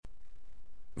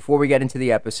Before we get into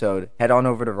the episode, head on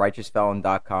over to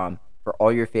righteousfelon.com for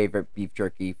all your favorite beef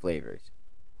jerky flavors.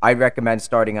 I'd recommend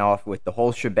starting off with the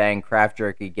whole shebang craft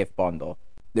jerky gift bundle.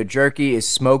 The jerky is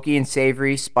smoky and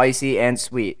savory, spicy and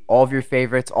sweet. All of your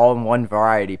favorites all in one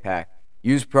variety pack.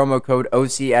 Use promo code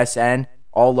OCSN,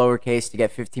 all lowercase, to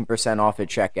get 15% off at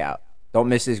checkout. Don't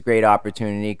miss this great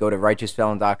opportunity. Go to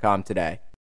righteousfelon.com today.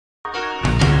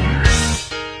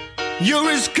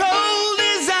 You're as cold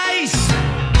as ice.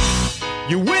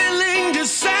 You're willing to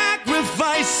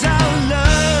sacrifice our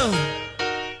love.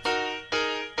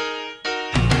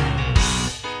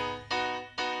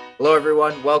 Hello,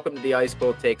 everyone. Welcome to the Ice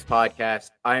Cold Takes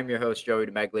podcast. I am your host, Joey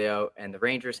DeMeglio, and the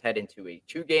Rangers head into a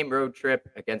 2-game road trip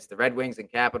against the Red Wings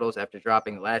and Capitals after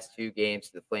dropping the last 2 games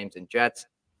to the Flames and Jets.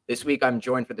 This week, I'm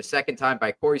joined for the second time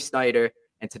by Corey Snyder,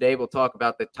 and today we'll talk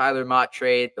about the Tyler Motte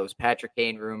trade, those Patrick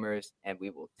Kane rumors, and we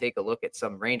will take a look at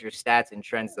some Rangers stats and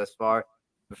trends thus far.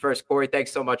 But first, Corey,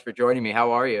 thanks so much for joining me.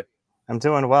 How are you? I'm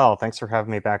doing well. Thanks for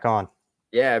having me back on.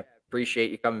 Yeah, appreciate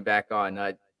you coming back on.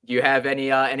 Do you have any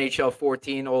NHL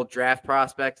 14 old draft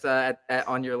prospects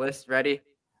on your list ready?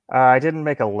 I didn't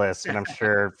make a list, but I'm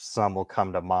sure some will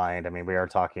come to mind. I mean, we are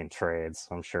talking trades.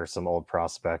 I'm sure some old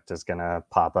prospect is going to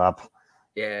pop up.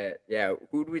 Yeah.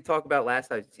 Who did we talk about last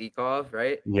time? Zykov,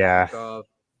 right? Yeah.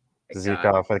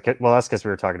 Zykov. Well, that's because we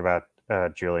were talking about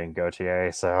Julien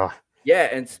Gauthier. So yeah,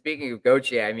 and speaking of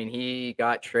Gauthier, I mean, he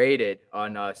got traded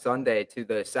on Sunday to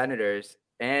the Senators,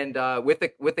 and with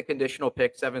the conditional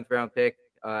pick, 7th round pick.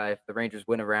 If the Rangers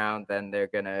win a round, then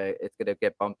it's gonna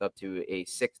get bumped up to a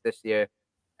 6th this year,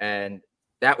 and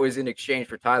that was in exchange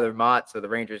for Tyler Motte. So the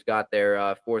Rangers got their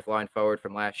 4th line forward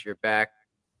from last year back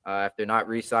after not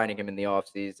re-signing him in the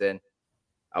offseason.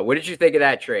 What did you think of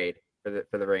that trade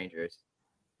for the Rangers?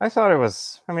 I thought it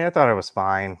was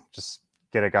fine. Just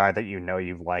get a guy that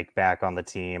you like back on the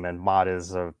team, and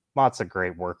Motte's a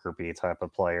great worker bee type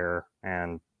of player,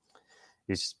 and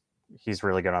he's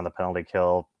really good on the penalty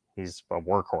kill. He's a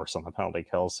workhorse on the penalty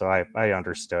kill, so I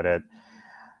understood it.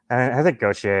 And I think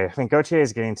Gauthier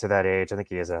is getting to that age. I think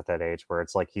he is at that age where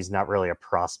it's like he's not really a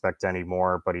prospect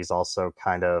anymore, but he's also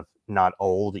kind of not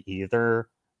old either.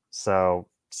 So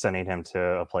sending him to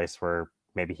a place where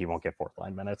maybe he won't get 4th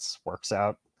line minutes works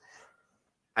out.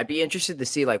 I'd be interested to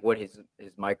see like what his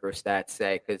micro stats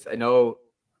say, because I know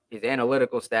his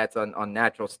analytical stats on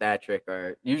Natural Stat Trick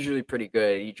are usually pretty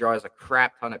good. He draws a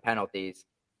crap ton of penalties.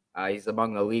 He's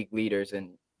among the league leaders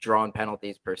in drawn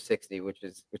penalties per 60, which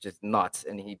is nuts.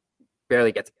 And he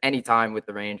barely gets any time with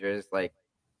the Rangers. Like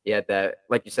he had that,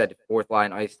 like you said, 4th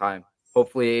line ice time.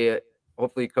 Hopefully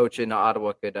coach in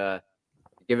Ottawa could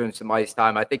give him some ice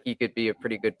time. I think he could be a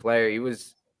pretty good player. He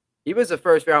was a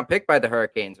 1st round pick by the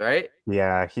Hurricanes, right?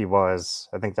 Yeah, he was.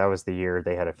 I think that was the year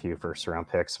they had a few 1st round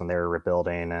picks when they were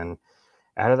rebuilding, and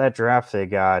out of that draft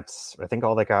I think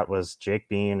all they got was Jake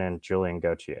Bean and Julien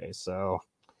Gauthier. So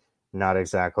not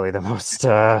exactly the most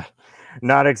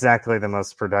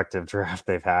productive draft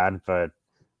they've had, but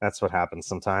that's what happens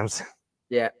sometimes.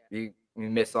 Yeah, you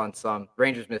miss on some.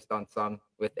 Rangers missed on some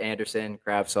with Anderson,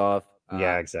 Kravtsov.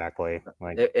 Yeah, exactly.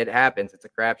 Like it happens. It's a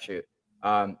crapshoot.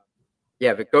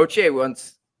 Yeah, but Gauthier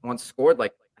once scored I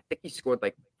think he scored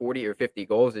 40 or 50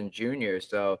 goals in junior.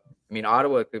 So I mean,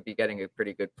 Ottawa could be getting a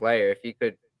pretty good player if he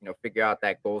could, figure out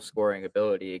that goal scoring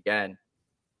ability again.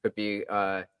 Could be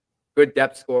good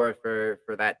depth scorer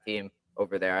for that team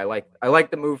over there. I like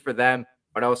the move for them,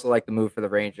 but I also like the move for the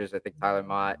Rangers. I think Tyler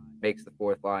Motte makes the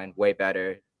 4th line way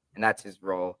better, and that's his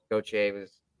role. Gauthier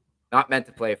was not meant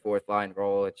to play a 4th line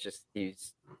role. It's just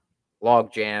he's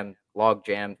log jammed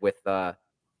with the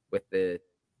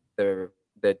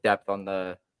depth on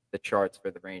the charts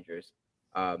for the Rangers.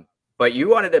 But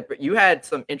you had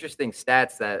some interesting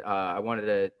stats that I wanted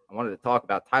to talk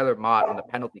about. Tyler Motte on the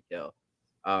penalty kill.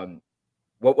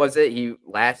 What was it? He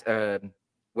last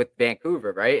with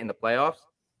Vancouver, right, in the playoffs?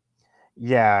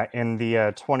 Yeah, in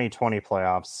the 2020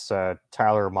 playoffs,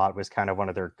 Tyler Motte was kind of one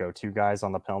of their go-to guys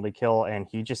on the penalty kill, and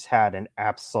he just had an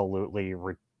absolutely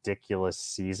ridiculous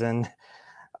season.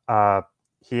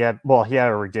 He had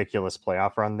a ridiculous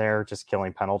playoff run there, just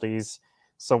killing penalties.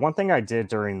 So one thing I did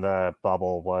during the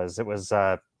bubble was it was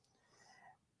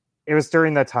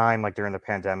during the time, during the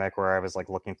pandemic, where I was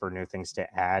looking for new things to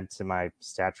add to my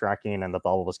stat tracking, and the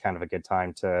bubble was kind of a good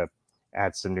time to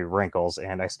add some new wrinkles.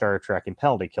 And I started tracking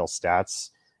penalty kill stats.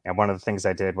 And one of the things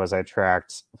I did was I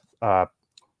tracked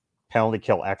penalty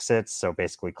kill exits, so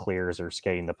basically clears or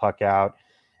skating the puck out,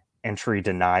 entry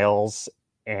denials,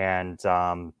 and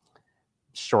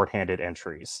shorthanded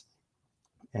entries.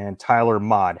 And Tyler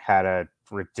Motte had a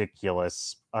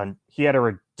ridiculous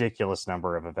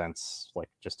number of events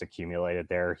just accumulated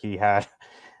there. He had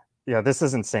Yeah, this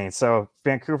is insane. So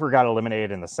Vancouver got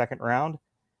eliminated in the second round,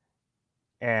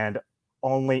 and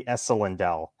only Essa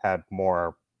Lindell had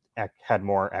more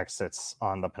exits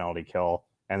on the penalty kill,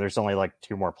 and there's only like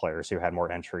two more players who had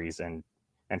more entries and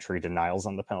entry denials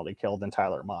on the penalty kill than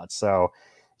Tyler Mott. So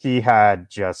he had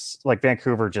just like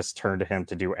Vancouver just turned to him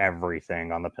to do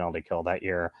everything on the penalty kill that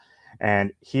year,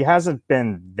 and he hasn't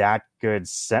been that good.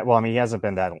 Well, I mean, he hasn't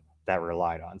been that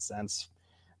relied on since.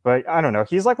 But I don't know.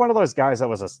 He's like one of those guys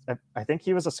that I think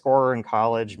he was a scorer in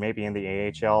college, maybe in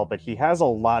the AHL, but he has a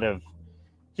lot of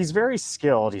he's very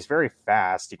skilled. He's very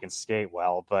fast. He can skate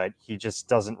well, but he just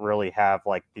doesn't really have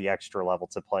like the extra level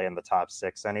to play in the top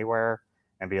six anywhere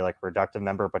and be like a productive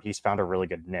member. But he's found a really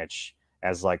good niche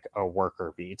as like a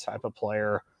worker bee type of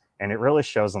player. And it really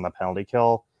shows on the penalty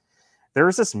kill. There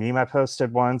was this meme I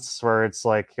posted once where it's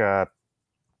like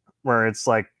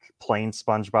plain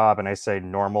SpongeBob, and I say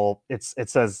normal. It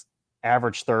says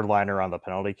average third liner on the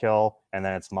penalty kill, and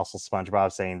then it's muscle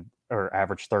SpongeBob saying or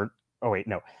average third. Oh wait,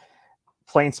 no.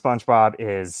 Plain SpongeBob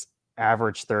is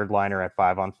average third liner at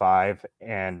 5-on-5,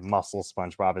 and muscle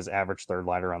SpongeBob is average third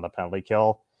liner on the penalty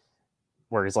kill,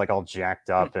 where he's like all jacked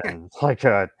up and like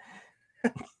a.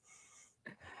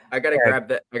 I gotta grab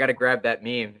that. I gotta grab that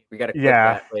meme. We gotta clip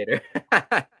Yeah. that later.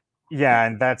 Yeah,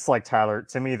 and that's like Tyler.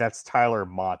 To me, that's Tyler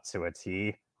Mott to a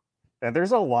T. And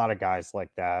there's a lot of guys like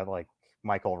that, like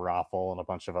Michael Raffle and a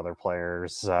bunch of other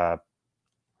players. A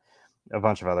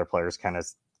bunch of other players kind of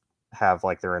have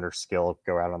like their inner skill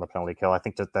go out on the penalty kill. I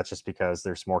think that's just because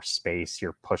there's more space.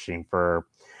 You're pushing for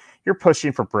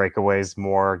breakaways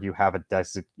more. You have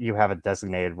a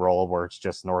designated role where it's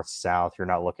just north south. You're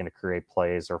not looking to create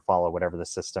plays or follow whatever the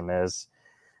system is.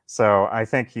 So I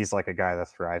think he's like a guy that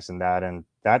thrives in that, and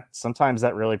that sometimes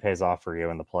that really pays off for you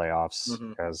in the playoffs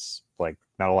because like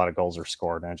not a lot of goals are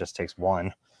scored and it just takes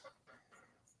one.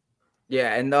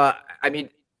 Yeah, and I mean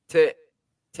to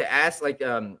ask like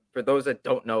for those that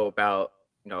don't know about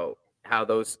how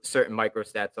those certain micro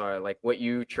stats are, like what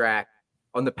you track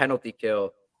on the penalty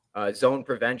kill, zone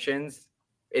preventions,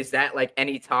 is that like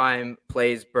anytime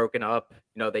plays broken up,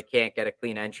 they can't get a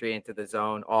clean entry into the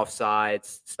zone,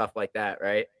 offsides, stuff like that,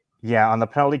 right? Yeah, on the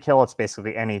penalty kill, it's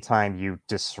basically any time you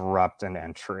disrupt an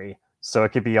entry. So it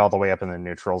could be all the way up in the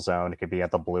neutral zone. It could be at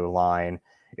the blue line.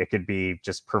 It could be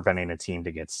just preventing a team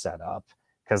to get set up.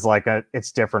 Because like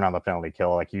it's different on the penalty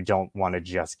kill. Like you don't want to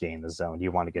just gain the zone.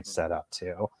 You want to get set up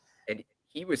too. And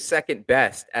he was second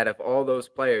best out of all those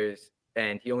players,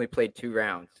 and he only played 2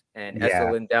 rounds. And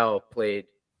Essa Lindell played,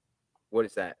 what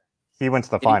is that? He went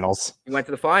to the finals. He went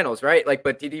to the finals, right? Like,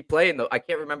 but did he play in the? I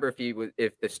can't remember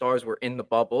if the Stars were in the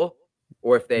bubble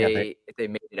or if they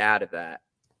made it out of that.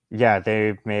 Yeah,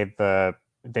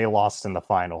 they lost in the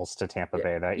finals to Tampa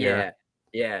Bay that year.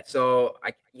 Yeah. So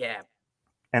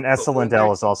And Essa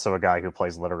Lindell is also a guy who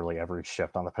plays literally every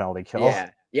shift on the penalty kill.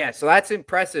 Yeah. So that's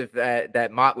impressive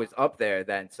that Mott was up there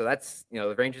then. So that's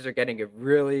the Rangers are getting a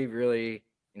really, really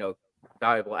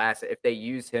valuable asset if they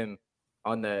use him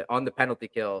on the penalty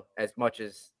kill as much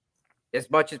as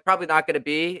probably not going to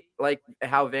be like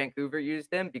how Vancouver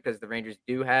used him, because the Rangers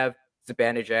do have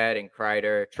Zibanejad and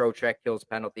Kreider. Trocheck kills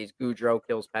penalties. Goudreau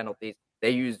kills penalties. They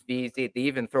use VZ. They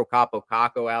even throw Capo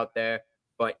Caco out there,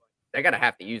 but they're gonna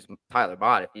have to use Tyler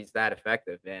Mott if he's that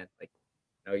effective, man. Like,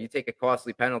 you take a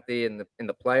costly penalty in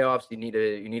the playoffs. You need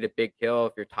a big kill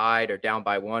if you're tied or down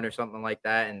by 1 or something like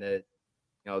that, and there's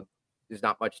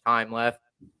not much time left.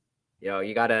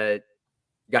 You gotta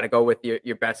go with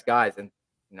your best guys, and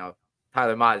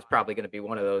Tyler Mott is probably going to be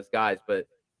one of those guys. But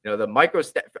the micro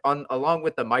along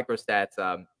with the micro stats,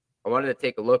 I wanted to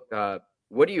take a look.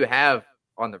 What do you have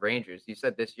on the Rangers? You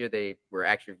said this year they were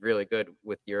actually really good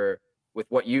with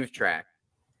what you've tracked.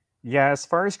 Yeah, as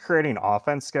far as creating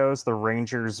offense goes, the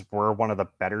Rangers were one of the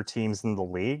better teams in the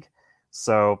league.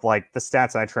 So, like the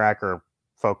stats I track are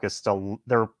focused a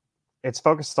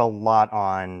lot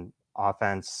on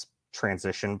offense,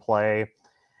 transition play,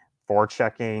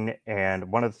 forechecking,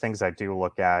 and one of the things I do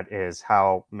look at is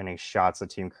how many shots a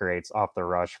team creates off the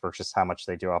rush versus how much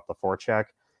they do off the forecheck.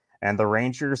 And the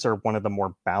Rangers are one of the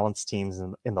more balanced teams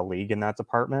in the league in that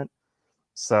department.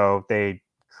 So they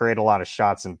create a lot of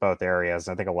shots in both areas.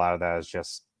 I think a lot of that is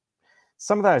just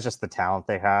some of that is just the talent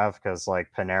they have, because like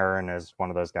Panarin is one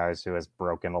of those guys who has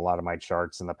broken a lot of my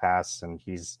charts in the past, and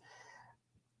he's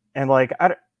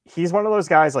one of those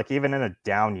guys, like even in a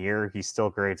down year, he still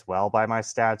grades well by my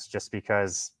stats just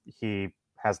because he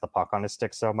has the puck on his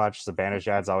stick so much.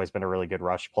 Zibanejad's always been a really good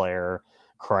rush player.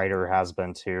 Kreider has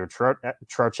been too.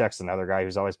 Trocheck's another guy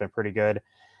who's always been pretty good.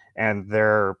 And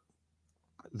their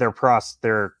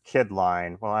kid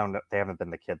line, well, I don't know, they haven't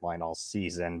been the kid line all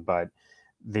season, but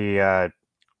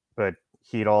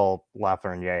Hedel,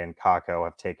 Lafreniere, and Kako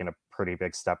have taken a pretty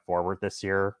big step forward this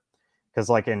year. Because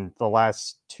like in the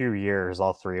last 2 years,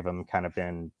 all three of them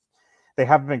they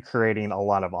haven't been creating a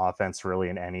lot of offense really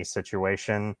in any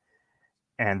situation.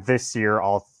 And this year,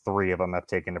 all three of them have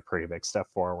taken a pretty big step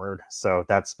forward. So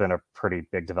that's been a pretty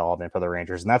big development for the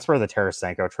Rangers. And that's where the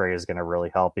Tarasenko trade is going to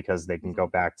really help, because they can go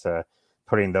back to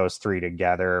putting those three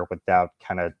together without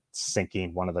kind of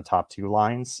sinking one of the top two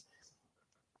lines.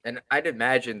 And I'd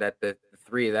imagine that the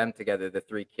three of them together, the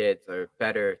three kids, are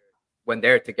better when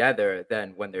they're together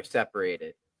than when they're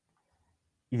separated.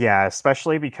 Yeah,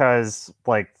 especially because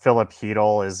like Philip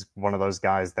Hedel is one of those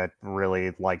guys that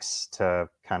really likes to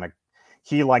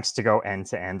he likes to go end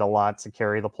to end a lot to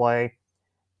carry the play.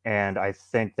 And I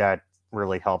think that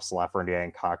really helps Lafreniere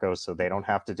and Kako, so they don't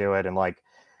have to do it. And like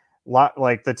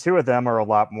the two of them are a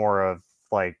lot more of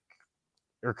like,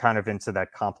 are kind of into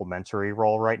that complementary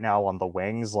role right now on the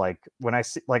wings. Like when I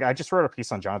see, like I just wrote a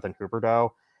piece on Jonathan Huberdeau,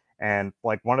 and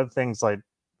like one of the things I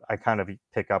kind of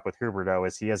pick up with Huberdeau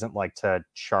is he doesn't like to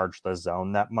charge the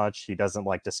zone that much. He doesn't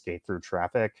like to skate through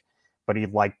traffic, but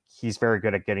he's very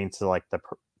good at getting to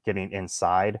getting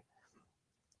inside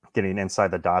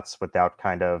the dots without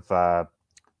kind of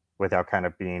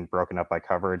being broken up by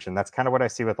coverage. And that's kind of what I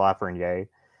see with Lafreniere.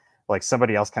 Like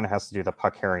somebody else kind of has to do the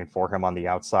puck carrying for him on the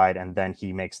outside, and then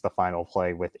he makes the final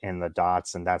play within the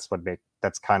dots. And that's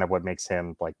kind of what makes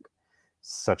him like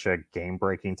such a game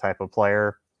breaking type of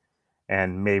player.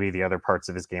 And maybe the other parts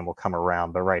of his game will come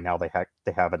around, but right now they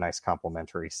have a nice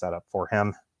complementary setup for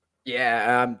him.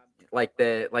 Yeah, like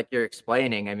you're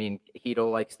explaining. I mean,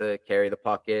 Hedel likes to carry the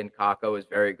puck in. Kako is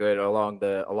very good along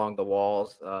the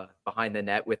walls, behind the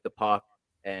net with the puck,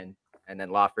 and then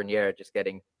Lafreniere just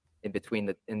getting in between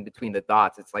the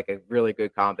dots. It's like a really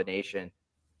good combination.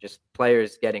 Just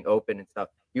players getting open and stuff.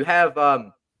 You have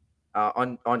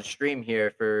on stream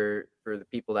here for the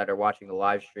people that are watching the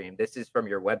live stream. This is from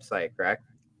your website, correct?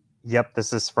 Yep,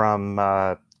 this is from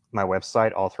my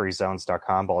website,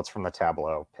 all3zones.com. Well, it's from the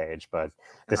Tableau page, but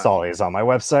this all is on my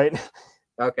website.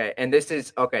 Okay, and this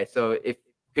is okay. So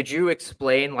could you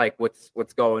explain like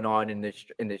what's going on in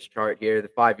this chart here, the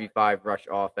 5v5 rush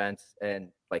offense and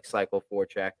like cycle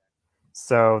forecheck?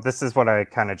 So this is what I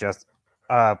kind of just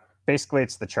basically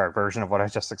it's the chart version of what I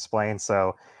just explained.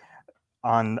 So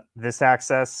on this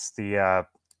axis, the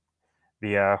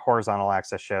horizontal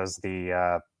axis shows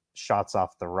the shots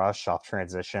off the rush, off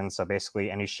transition. So basically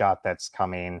any shot that's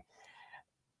coming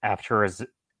after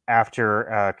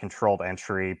controlled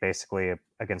entry, basically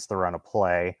against the run of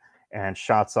play, and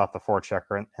shots off the forecheck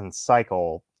and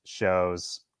cycle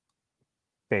shows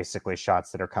basically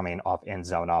shots that are coming off in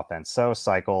zone offense. So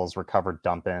cycles, recovered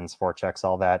dump ins, forechecks,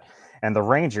 all that. And the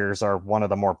Rangers are one of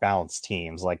the more balanced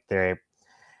teams. Like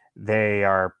they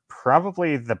are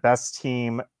probably the best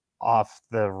team off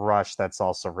the rush that's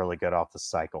also really good off the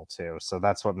cycle too. So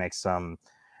that's what makes them.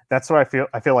 That's what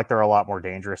I feel like they're a lot more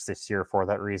dangerous this year for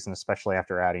that reason, especially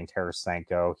after adding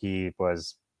Tarasenko. He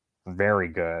was very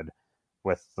good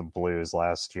with the Blues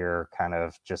last year, kind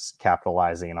of just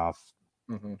capitalizing off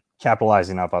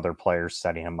other players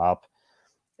setting him up.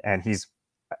 And he's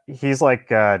like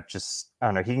just, I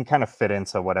don't know, he can kind of fit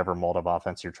into whatever mold of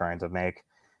offense you're trying to make,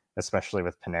 especially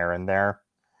with Panarin there.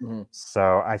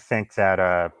 So I think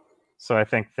that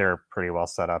they're pretty well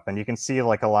set up. And you can see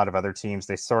like a lot of other teams,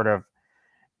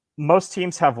 most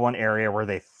teams have one area where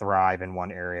they thrive and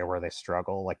one area where they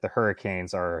struggle. Like the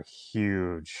Hurricanes are a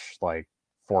huge like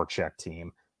forecheck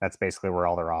team. That's basically where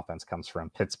all their offense comes from.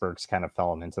 Pittsburgh's kind of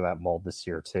fallen into that mold this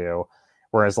year too.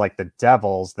 Whereas like the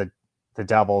Devils, the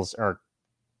Devils are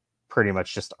pretty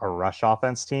much just a rush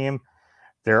offense team.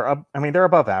 They're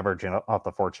above average off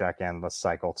the forecheck and the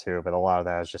cycle too, but a lot of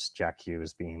that is just Jack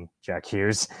Hughes being Jack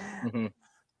Hughes.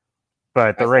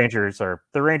 But the Rangers are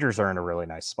in a really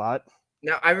nice spot.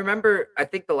 Now, I remember, I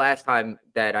think the last time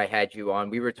that I had you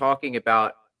on, we were talking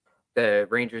about the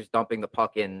Rangers dumping the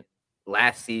puck in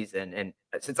last season. And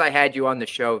since I had you on the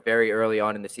show very early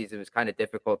on in the season, it was kind of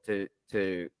difficult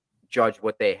to judge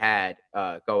what they had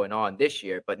going on this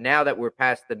year. But now that we're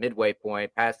past the midway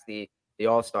point, past the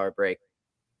All-Star break,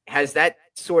 has that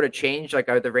sort of changed? Like,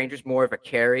 are the Rangers more of a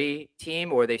carry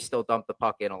team, or they still dump the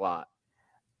puck in a lot?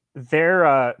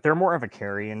 They're more of a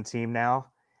carrying team now.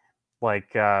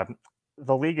 Like,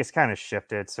 the league has kind of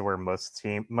shifted to where most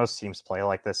teams play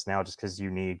like this now, just because you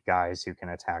need guys who can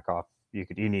attack off.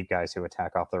 You need guys who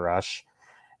attack off the rush,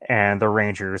 and the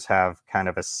Rangers have kind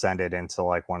of ascended into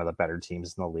like one of the better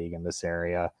teams in the league in this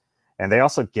area. And they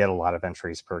also get a lot of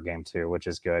entries per game too, which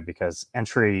is good because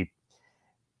entry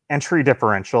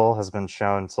differential has been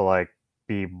shown to like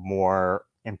be more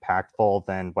impactful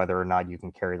than whether or not you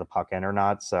can carry the puck in or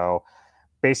not. So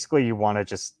basically you want to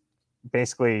just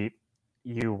basically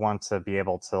you want to be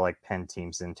able to like pin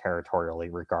teams in territorially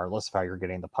regardless of how you're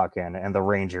getting the puck in, and the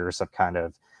Rangers have found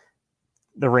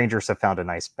a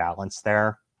nice balance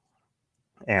there.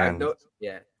 And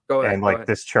Yeah, go ahead. like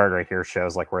this chart right here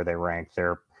shows like where they rank.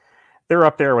 They're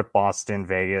up there with Boston,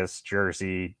 Vegas,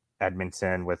 Jersey,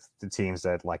 Edmonton, with the teams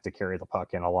that like to carry the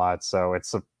puck in a lot. So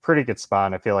it's a pretty good spot.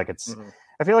 And I feel like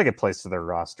it plays to their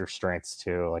roster strengths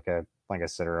too. Like I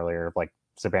said earlier, like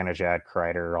Zibanejad,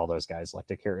 Kreider, all those guys like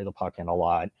to carry the puck in a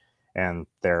lot, and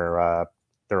their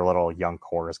little young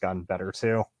core has gotten better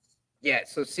too. Yeah,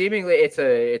 so seemingly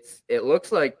it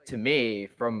looks like to me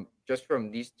from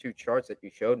these two charts that you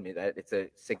showed me that it's a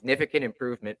significant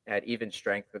improvement at even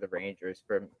strength for the Rangers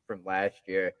from last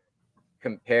year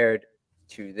compared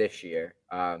to this year.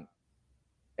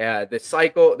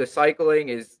 The cycling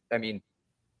is, I mean,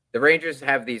 the Rangers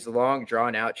have these long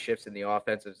drawn out shifts in the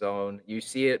offensive zone. You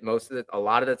see it a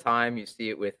lot of the time. You see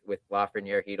it with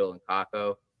Lafreniere, Hedl, and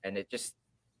Kakko, and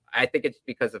I think it's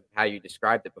because of how you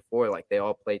described it before. Like they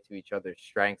all play to each other's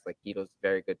strengths. Like Hedl's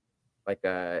very good. Like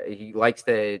he likes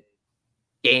to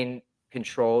gain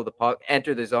control of the puck,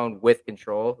 enter the zone with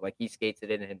control. Like he skates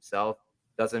it in himself.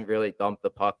 Doesn't really dump the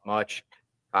puck much.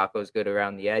 Kakko's good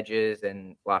around the edges,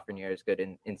 and Lafreniere is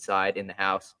good inside in the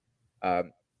house.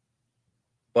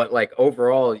 But like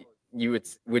overall,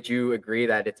 would you agree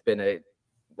that it's been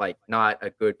not a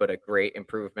good but a great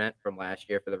improvement from last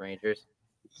year for the Rangers?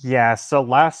 Yeah, so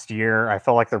last year I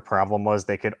felt like their problem was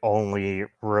they could only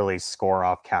really score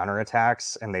off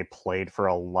counterattacks, and they played for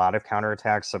a lot of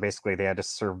counterattacks. So basically they had to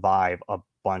survive a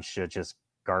bunch of just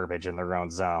garbage in their own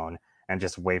zone and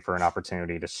just wait for an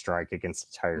opportunity to strike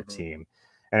against the entire team.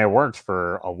 And it worked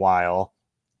for a while,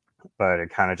 but it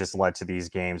kind of just led to these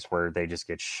games where they just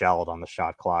get shelled on the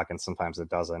shot clock, and sometimes it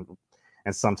doesn't.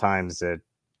 And sometimes it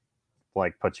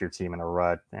like puts your team in a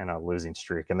rut and a losing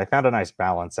streak. And they found a nice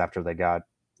balance after they got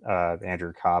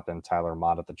Andrew Kopp and Tyler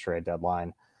Mott at the trade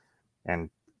deadline, and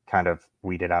kind of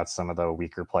weeded out some of the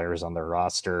weaker players on their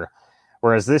roster.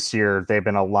 Whereas this year they've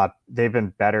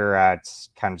been better at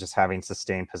kind of just having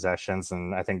sustained possessions,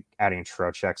 and I think adding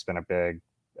Trocheck's been a big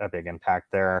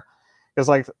impact there. Because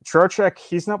like Trocheck,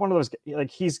 he's not one of those,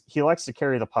 like he likes to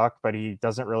carry the puck, but he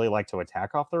doesn't really like to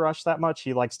attack off the rush that much.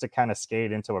 He likes to kind of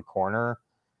skate into a corner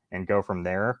and go from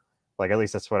there. Like at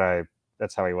least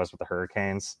that's how he was with the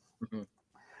Hurricanes. Mm-hmm.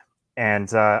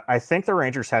 And I think the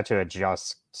Rangers had to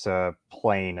adjust to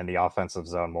playing in the offensive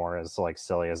zone more, as like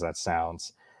silly as that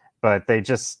sounds. But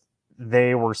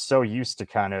they were so used to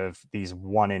kind of these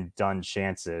one and done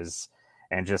chances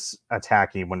and just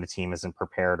attacking when the team isn't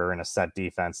prepared or in a set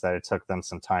defense that it took them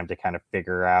some time to kind of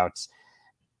figure out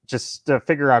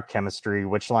chemistry,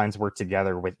 which lines work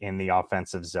together within the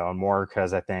offensive zone more.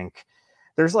 Because I think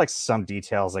there's some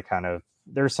details that kind of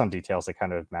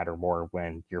matter more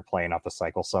when you're playing off the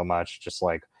cycle so much. Just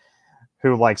like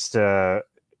who likes to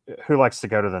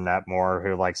go to the net more,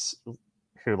 who likes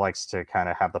to kind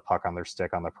of have the puck on their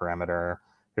stick on the perimeter,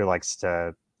 who likes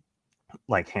to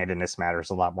handedness matters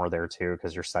a lot more there too,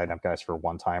 because you're signing up guys for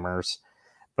one-timers.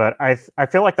 But I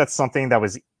feel like that's something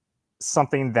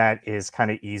that is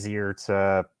kind of easier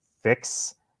to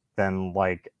fix than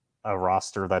like a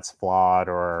roster that's flawed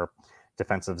or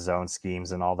defensive zone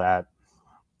schemes and all that.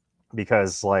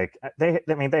 Because like they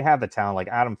have the talent. Like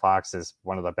Adam Fox is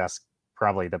one of the best,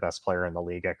 probably the best player in the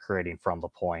league at creating from the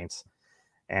point.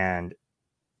 And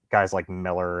guys like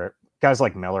Miller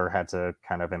had to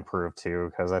kind of improve too,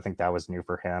 because I think that was new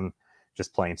for him,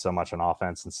 just playing so much on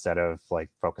offense instead of like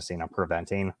focusing on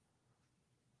preventing. It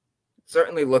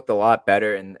certainly looked a lot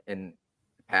better in the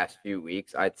past few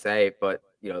weeks, I'd say. But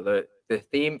the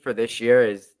theme for this year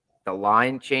is the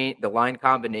line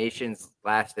combinations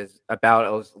last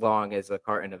about as long as a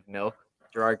carton of milk.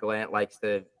 Gerard Gallant likes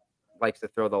to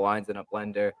throw the lines in a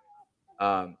blender.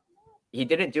 He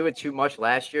didn't do it too much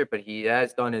last year, but he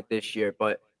has done it this year.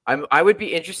 But I would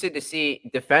be interested to see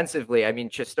defensively. I mean,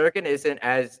 Shesterkin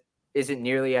isn't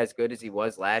nearly as good as he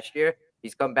was last year.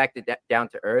 He's come back to down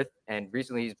to earth, and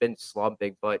recently he's been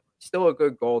slumping, but still a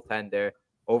good goaltender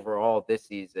overall this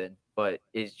season. But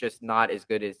is just not as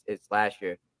good as last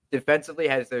year. Defensively,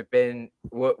 has there been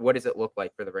what does it look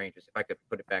like for the Rangers? If I could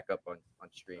put it back up on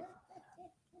stream.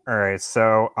 All right,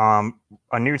 so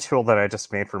a new tool that I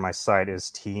just made for my site is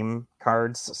team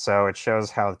cards. So it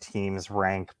shows how teams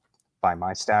rank by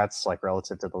my stats, like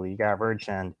relative to the league average.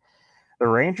 And the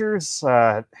Rangers,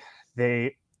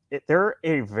 they're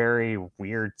a very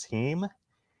weird team,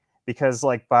 because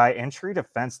like by entry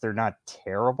defense, they're not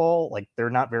terrible. Like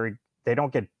they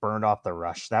don't get burned off the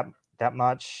rush that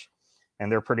much.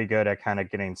 and they're pretty good at kind of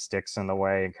getting sticks in the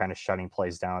way and kind of shutting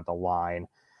plays down at the line.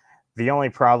 The only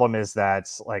problem is that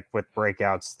like with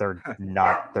breakouts, they're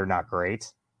not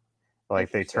great.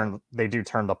 Like they do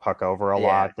turn the puck over a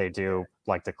lot. They do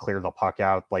like to clear the puck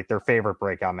out. Like their favorite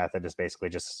breakout method is basically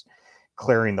just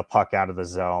clearing the puck out of the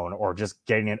zone or just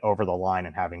getting it over the line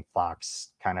and having Fox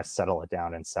kind of settle it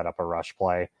down and set up a rush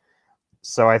play.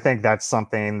 So I think that's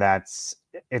something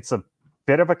it's a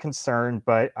bit of a concern,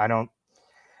 but I don't.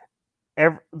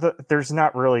 There's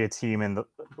not really a team in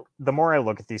the more I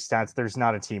look at these stats, there's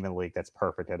not a team in the league that's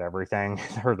perfect at everything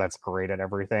or that's great at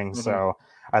everything. Mm-hmm. So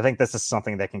I think this is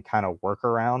something they can kind of work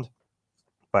around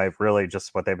by really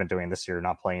just what they've been doing this year,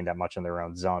 not playing that much in their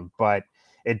own zone. But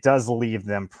it does leave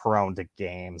them prone to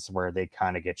games where they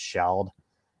kind of get shelled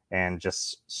and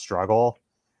just struggle,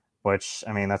 which,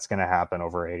 I mean, that's going to happen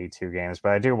over 82 games.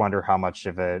 But I do wonder how much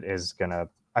of it is going to,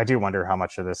 I do wonder how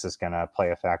much of this is going to play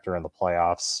a factor in the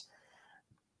playoffs.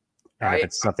 And if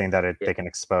it's something that they can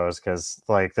expose, because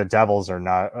like the Devils are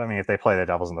not, I mean, if they play the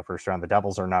Devils in the first round, the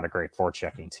Devils are not a great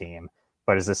forechecking team.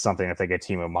 But is this something, if they get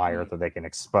Timo Meier, that they can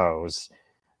expose?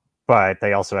 But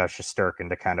they also have Shesterkin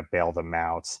to kind of bail them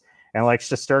out. And like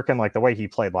Shesterkin, like the way he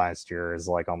played last year is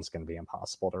like almost going to be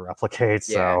impossible to replicate.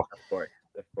 Yeah, so, of course.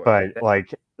 But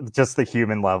like just the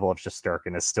human level of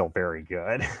Shesterkin is still very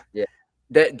good. Yeah,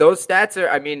 those stats are,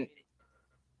 I mean,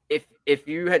 if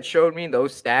you had showed me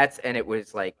those stats and it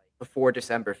was like before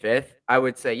December 5th, I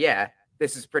would say, yeah,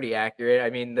 this is pretty accurate.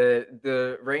 I mean,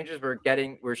 the Rangers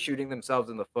were shooting themselves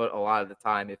in the foot a lot of the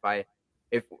time.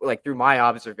 If like through my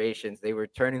observations, they were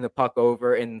turning the puck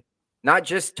over, and not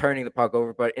just turning the puck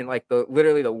over, but in like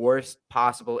literally the worst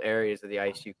possible areas of the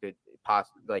ice you could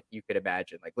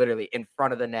imagine, like literally in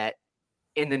front of the net,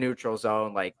 in the neutral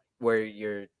zone, like where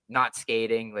you're not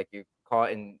skating, like you're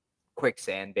caught in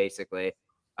quicksand basically.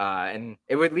 And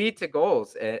it would lead to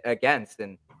goals against.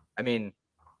 And I mean,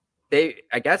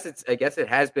 I guess it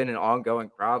has been an ongoing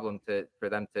problem for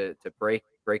them to break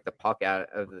the puck out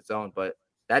of the zone, but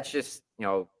that's just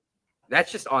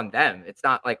on them. It's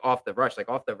not like off the rush. Like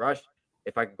off the rush,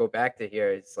 if I could go back to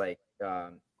here, it's like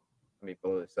let me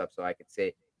pull this up so I could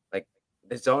see like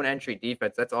the zone entry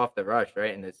defense. That's off the rush,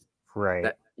 right? And this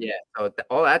right, so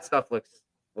all that stuff looks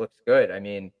good. I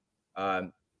mean,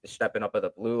 stepping up at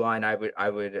the blue line, I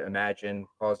would imagine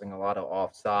causing a lot of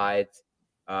offsides,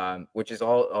 which is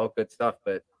all good stuff.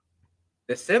 But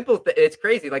the simple it's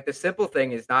crazy. Like the simple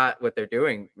thing is not what they're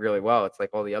doing really well. It's like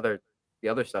all the other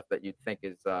stuff that you'd think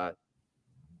is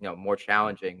more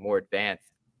challenging, more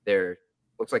advanced.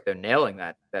 Looks like they're nailing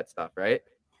that stuff, right?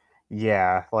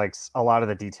 Yeah, like a lot of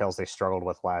the details they struggled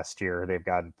with last year, they've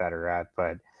gotten better at,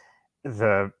 but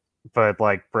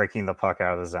like breaking the puck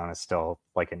out of the zone is still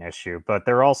like an issue. But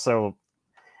they're also,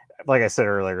 like I said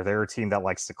earlier, they're a team that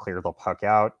likes to clear the puck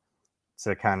out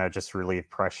to kind of just relieve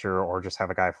pressure or just have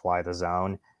a guy fly the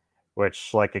zone,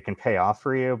 which like it can pay off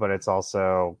for you, but it's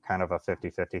also kind of a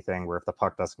 50-50 thing where if the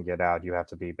puck doesn't get out, you have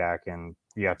to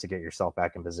get yourself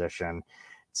back in position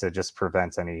to just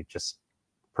prevent any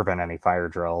fire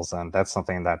drills. And that's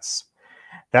something that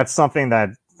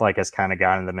like has kind of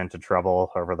gotten them into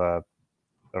trouble over the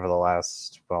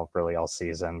last, well, really all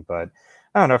season. But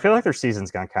I don't know, I feel like their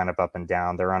season's gone kind of up and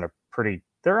down. They're on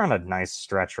a nice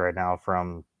stretch right now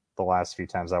from the last few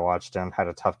times I watched them. Had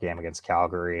a tough game against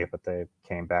Calgary, but they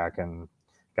came back and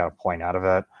got a point out of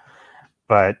it.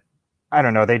 But I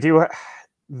don't know, their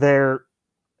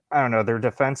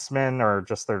defensemen or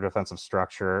just their defensive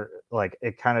structure, like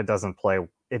it kind of doesn't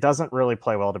really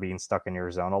play well to being stuck in your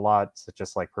zone a lot. It's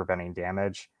just like preventing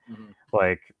damage. Mm-hmm.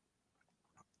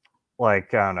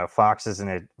 Like I don't know, Fox is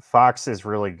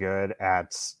really good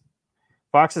at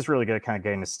kind of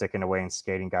getting a stick in the way and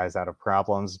skating guys out of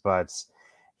problems, but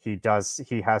he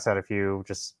has had a few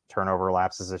just turnover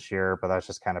lapses this year, but that's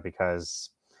just kind of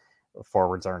because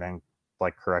forwards aren't in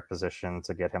like correct position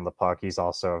to get him the puck. He's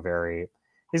also a very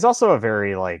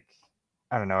like,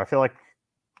 I don't know, I feel like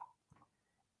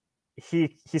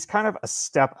he's kind of a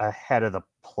step ahead of the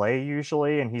play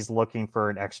usually, and he's looking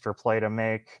for an extra play to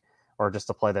make or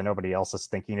just a play that nobody else is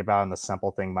thinking about, and the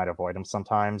simple thing might avoid him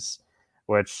sometimes,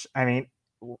 which, I mean,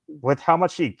 with how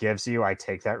much he gives you, I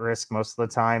take that risk most of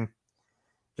the time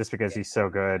just because he's so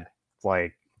good.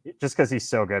 Like, just because he's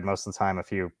so good most of the time, a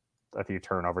few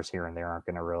turnovers here and there aren't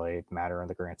going to really matter in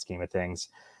the grand scheme of things.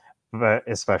 But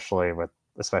especially with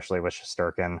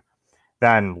Shesterkin,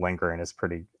 then Lindgren is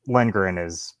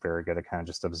very good at kind of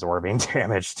just absorbing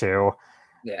damage too.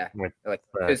 Yeah, with like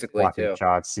physically too.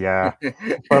 Shots, yeah.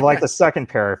 But like the second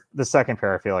pair,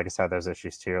 I feel like has had those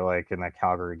issues too. Like in that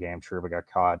Calgary game, Trouba got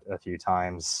caught a few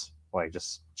times, like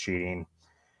just cheating.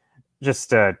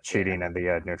 just cheating in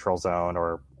the neutral zone,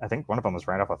 or I think one of them was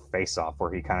right off a face-off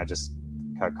where he kind of just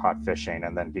got caught fishing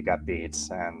and then he got beat,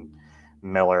 and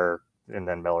Miller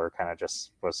kind of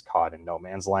just was caught in no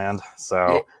man's land.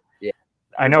 So Yeah,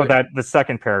 I know that the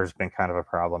second pair has been kind of a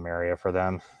problem area for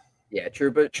them. yeah.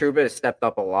 Truba has stepped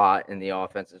up a lot in the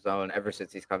offensive zone ever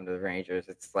since he's come to the Rangers.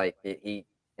 It's like he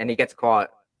gets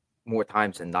caught more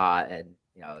times than not, and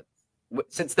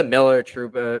since the Miller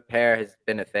Trouba pair has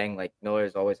been a thing, like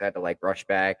Miller's always had to like rush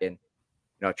back and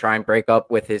try and break up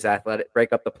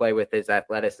the play with his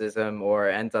athleticism, or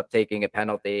ends up taking a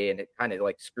penalty, and it kind of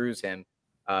like screws him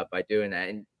by doing that.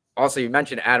 And also, you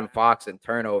mentioned Adam Fox and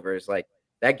turnovers. Like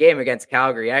that game against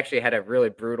Calgary actually had a really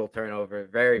brutal turnover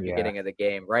very beginning of the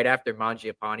game. Right after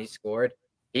Mangiapane scored,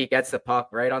 he gets the puck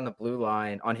right on the blue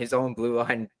line, on his own blue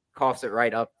line, coughs it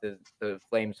right up to the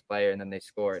Flames player, and then they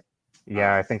scored.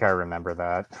 Yeah, I think I remember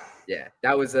that. Yeah,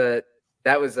 that was a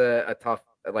tough,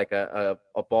 like a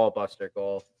ball buster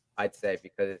goal, I'd say,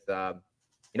 because that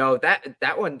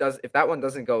one if that one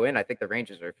doesn't go in, I think the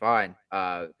Rangers are fine,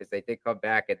 because they did come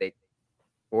back and they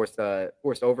forced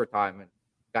overtime and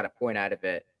got a point out of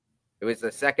it. It was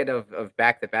the second of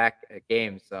back-to-back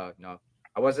games, so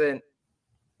I wasn't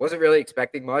really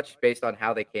expecting much based on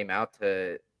how they came out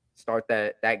to start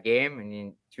that game. I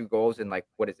mean, 2 goals in like,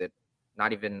 what is it?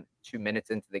 Not even 2 minutes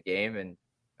into the game, and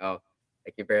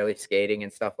like you're barely skating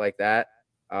and stuff like that.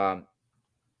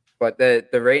 But the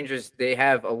Rangers, they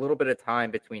have a little bit of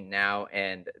time between now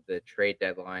and the trade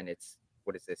deadline. It's,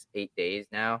 what is this, 8 days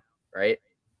now, right?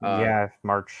 Yeah,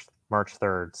 March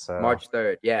 3rd. So March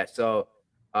 3rd, yeah. So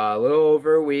a little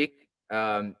over a week.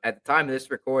 At the time of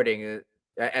this recording,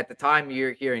 at the time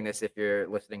you're hearing this, if you're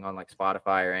listening on like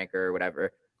Spotify or Anchor or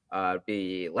whatever, it'd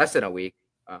be less than a week.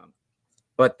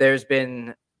 But there's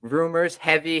been rumors,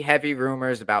 heavy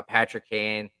rumors about Patrick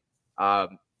Kane. I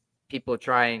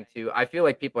feel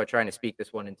like people are trying to speak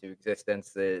this one into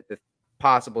existence, the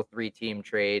possible 3-team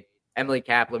trade. Emily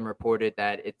Kaplan reported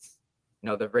that it's,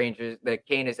 the Rangers, that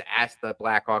Kane has asked the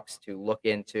Blackhawks to look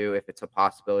into if it's a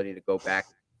possibility to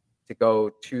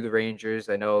go to the Rangers.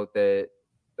 I know that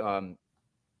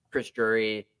Chris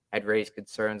Drury had raised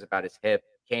concerns about his hip.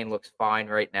 Kane looks fine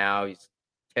right now. He's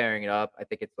tearing it up. I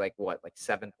think it's like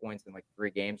 7 points in like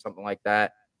 3 games, something like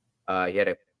that. He had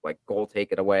a goal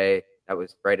taken away. That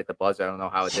was right at the buzzer. I don't know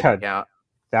how it didn't count.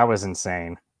 That was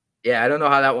insane. Yeah, I don't know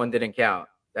how that one didn't count.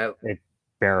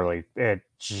 It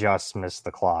just missed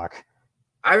the clock.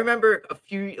 I remember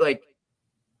in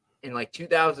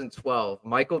 2012,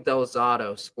 Michael Del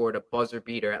Zotto scored a buzzer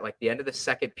beater at the end of the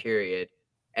second period,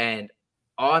 and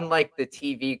on the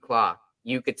TV clock,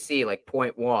 you could see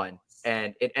 0.1.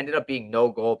 And it ended up being no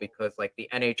goal because the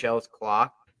NHL's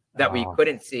clock that we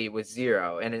couldn't see was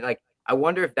 0. And I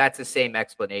wonder if that's the same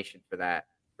explanation for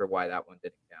why that one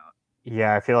didn't count.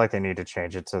 Yeah, I feel like they need to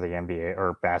change it to the NBA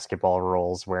or basketball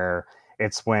rules where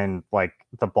it's when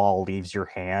the ball leaves your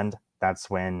hand. That's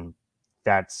when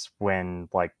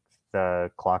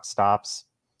the clock stops.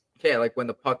 Yeah, when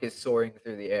the puck is soaring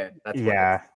through the air.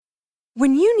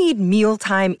 When you need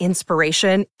mealtime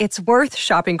inspiration, it's worth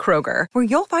shopping Kroger, where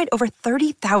you'll find over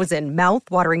 30,000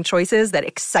 mouth-watering choices that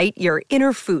excite your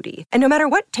inner foodie. And no matter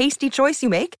what tasty choice you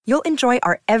make, you'll enjoy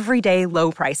our everyday low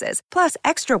prices, plus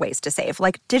extra ways to save,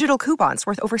 like digital coupons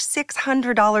worth over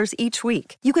 $600 each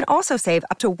week. You can also save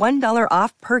up to $1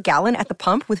 off per gallon at the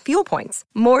pump with fuel points.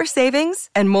 More savings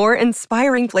and more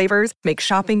inspiring flavors make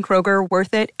shopping Kroger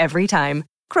worth it every time.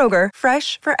 Kroger,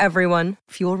 fresh for everyone.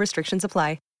 Fuel restrictions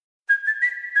apply.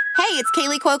 Hey, it's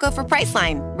Kaylee Cuoco for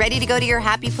Priceline. Ready to go to your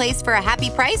happy place for a happy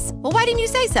price? Well, why didn't you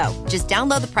say so? Just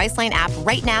download the Priceline app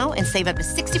right now and save up to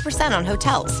 60% on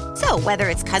hotels. So whether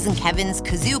it's Cousin Kevin's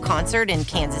Kazoo Concert in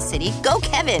Kansas City, go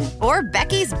Kevin, or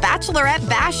Becky's Bachelorette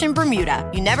Bash in Bermuda,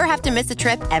 you never have to miss a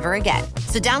trip ever again.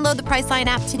 So download the Priceline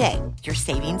app today. Your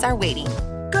savings are waiting.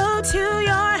 Go to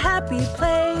your happy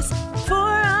place for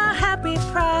a happy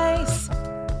price.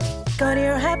 Go to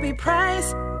your happy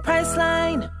price,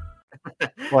 Priceline.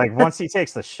 Once he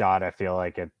takes the shot, I feel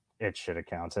like it should have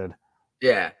counted.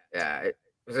 Yeah. It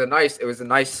was a nice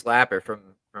slapper from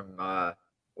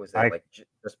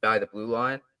just by the blue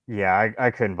line. Yeah, I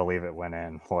couldn't believe it went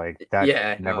in.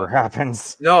 That never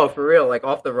happens. No, for real.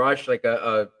 Off the rush,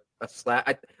 a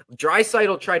slap.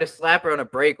 Draisaitl tried to slap her on a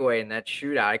breakaway in that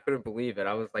shootout. I couldn't believe it.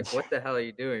 I was like, "What the hell are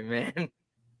you doing, man?"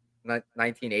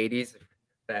 1980s,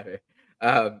 whatever.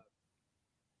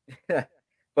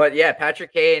 But yeah,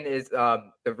 Patrick Kane is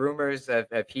the rumors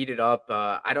have heated up.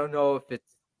 I don't know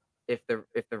if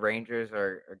the Rangers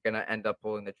are gonna end up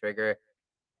pulling the trigger.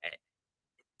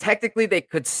 technically they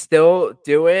could still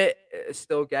do it,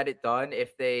 still get it done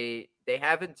if they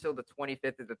have until the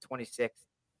 25th or the 26th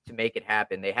to make it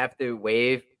happen. They have to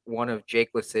waive one of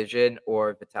Jake Lecision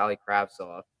or Vitaly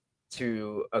Kravtsov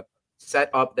to set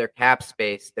up their cap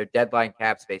space, their deadline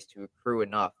cap space to accrue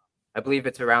enough. I believe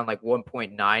it's around like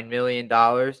 $1.9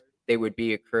 million they would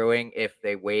be accruing if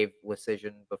they waived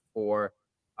Lecision before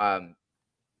the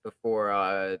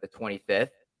 25th,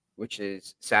 which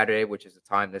is Saturday, which is the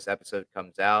time this episode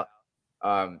comes out.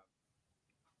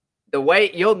 The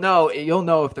way you'll know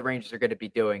if the Rangers are going to be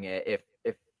doing it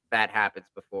if that happens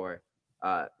before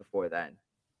then.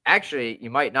 Actually, you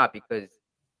might not, because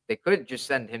they could just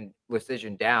send him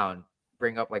Lecision down,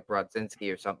 bring up like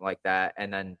Brodzinski or something like that,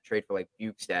 and then trade for like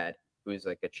Bukestad, who's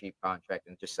like a cheap contract,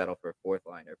 and just settle for a fourth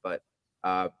liner. But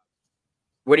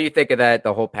what do you think of that?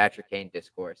 The whole Patrick Kane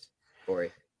discourse,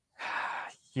 Corey?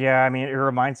 Yeah, I mean, it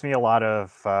reminds me a lot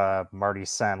of Marty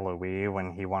St. Louis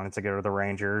when he wanted to go to the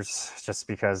Rangers, just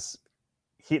because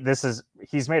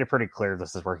he's made it pretty clear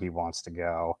this is where he wants to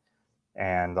go.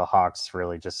 And the Hawks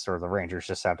really just, or the Rangers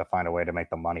just have to find a way to make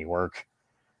the money work.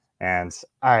 And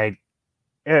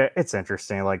it's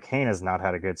interesting. Like, Kane has not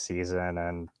had a good season,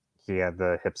 and he had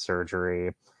the hip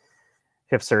surgery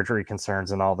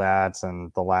concerns and all that.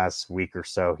 And the last week or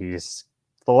so, he's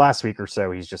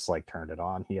just like turned it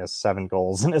on. He has 7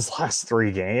 goals in his last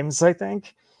 3 games, I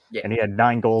think. Yeah. And he had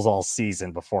 9 goals all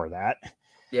season before that.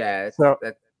 Yeah. So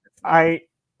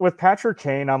with Patrick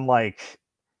Kane, I'm like,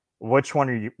 which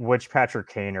Patrick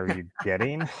Kane are you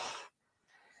getting?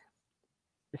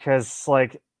 Because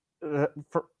like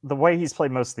for the way he's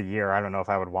played most of the year, I don't know if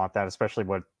I would want that, especially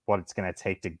what it's going to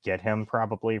take to get him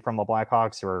probably from the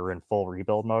Blackhawks, who are in full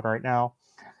rebuild mode right now.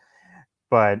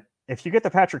 But if you get the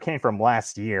Patrick Kane from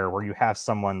last year, where you have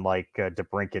someone like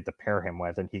DeBrincat to pair him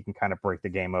with, and he can kind of break the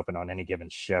game open on any given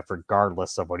shift,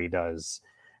 regardless of what he does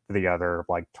for the other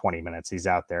like 20 minutes he's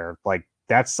out there, like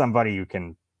that's somebody who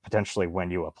can potentially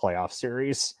win you a playoff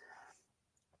series.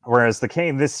 Whereas the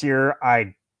Kane this year,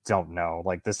 I don't know.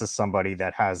 Like, this is somebody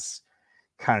that has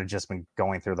kind of just been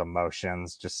going through the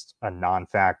motions, just a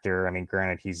non-factor. I mean,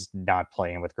 granted, he's not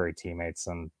playing with great teammates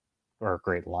or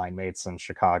great line mates in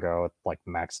Chicago, like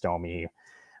Max Domi,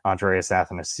 Andreas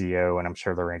Athanasiou, and I'm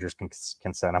sure the Rangers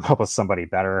can set him up with somebody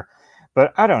better.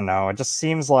 But I don't know. It just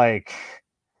seems like,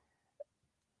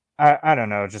 I don't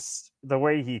know, just the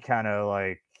way he kind of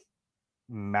like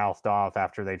mouthed off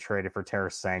after they traded for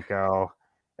Tarasenko,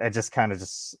 it just kind of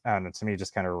I don't know, to me,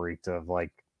 just kind of reeked of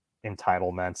like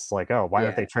entitlements. Like, oh, why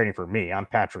aren't they trading for me? I'm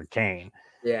Patrick Kane.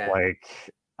 Yeah. Like,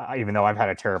 even though I've had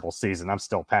a terrible season, I'm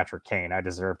still Patrick Kane. I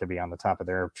deserve to be on the top of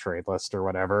their trade list or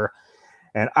whatever.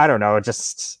 And I don't know,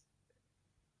 just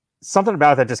something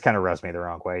about that just kind of rubs me the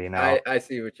wrong way, you know. I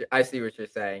see what you're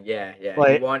saying. Yeah.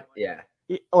 Like,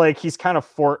 like he's kind of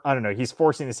I don't know, he's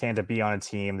forcing his hand to be on a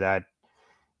team that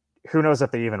who knows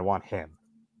if they even want him.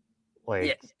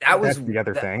 Like, that's the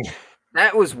other thing.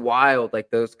 That was wild. Like,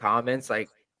 those comments, like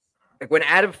when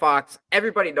Adam Fox,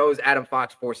 everybody knows Adam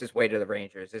Fox forced his way to the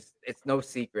Rangers. It's no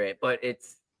secret, but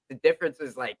the difference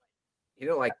is like, he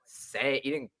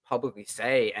didn't publicly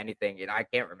say anything, and I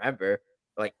can't remember.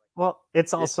 Like, well,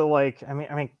 it's also like, I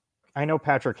mean, I know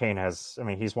Patrick Kane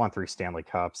he's won 3 Stanley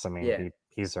Cups. I mean,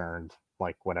 he's earned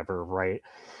like whatever, right?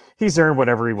 He's earned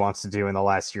whatever he wants to do in the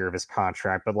last year of his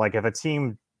contract. But like, if a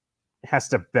team has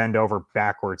to bend over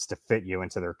backwards to fit you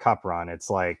into their cup run,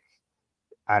 it's like,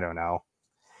 I don't know.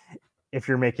 If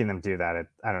you're making them do that,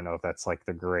 I don't know if that's like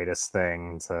the greatest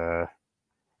thing to,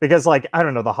 because like, I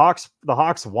don't know, the Hawks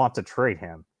want to trade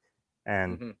him,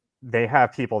 and they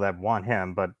have people that want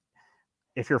him, but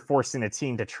if you're forcing a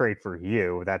team to trade for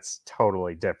you, that's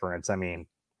totally different. I mean,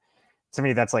 to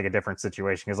me, that's like a different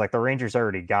situation, because like the Rangers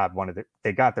already got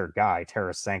they got their guy,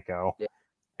 Tarasenko,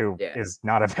 who is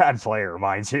not a bad player,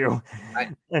 mind you.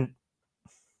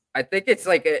 I think it's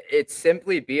like it's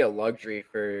simply be a luxury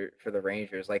for the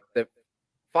Rangers. Like the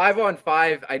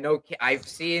 5-on-5, I know I've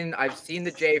seen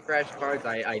the Jay Fresh cards.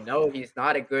 I know he's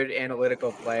not a good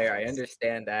analytical player. I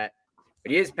understand that,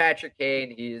 but he is Patrick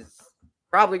Kane. He's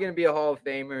probably going to be a Hall of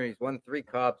Famer. He's won 3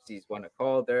 cups. He's won a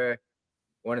Calder,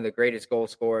 one of the greatest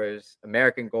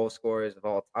American goal scorers of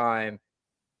all time.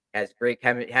 Had great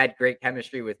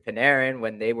chemistry with Panarin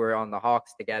when they were on the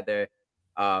Hawks together.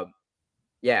 But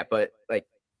like,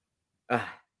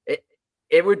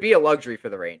 it would be a luxury for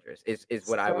the Rangers is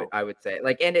what I would say.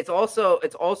 Like, and it's also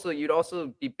you'd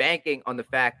also be banking on the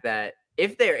fact that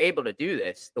if they're able to do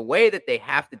this, the way that they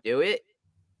have to do it,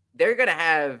 they're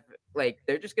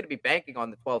just going to be banking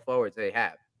on the 12 forwards they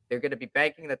have. They're going to be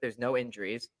banking that there's no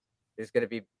injuries. There's going to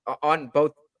be on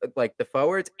both like the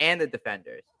forwards and the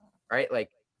defenders, right? Like,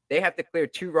 they have to clear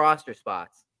 2 roster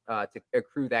spots to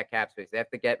accrue that cap space. They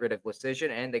have to get rid of Lecision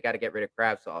and they got to get rid of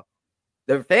Kravtsov.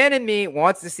 The fan in me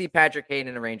wants to see Patrick Kane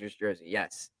in a Rangers jersey.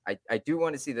 Yes, I do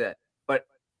want to see that. But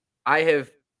I have,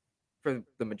 for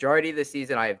the majority of the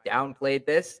season, I have downplayed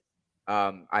this.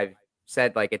 I've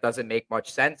said like it doesn't make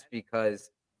much sense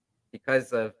because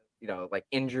of like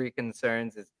injury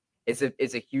concerns. It's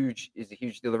a huge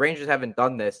deal. The Rangers haven't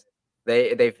done this.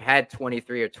 They've had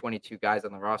 23 or 22 guys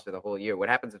on the roster the whole year. What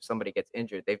happens if somebody gets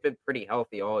injured? They've been pretty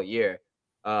healthy all year.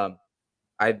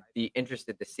 I'd be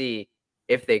interested to see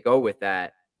if they go with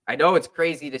that. I know it's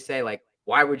crazy to say, like,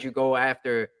 why would you go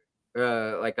after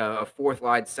like a fourth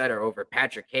line center over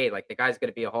Patrick Kane? Like, the guy's going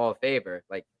to be a Hall of Famer.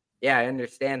 Like, yeah, I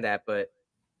understand that, but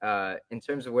in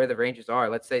terms of where the Rangers are,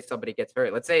 let's say somebody gets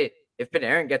hurt. Let's say if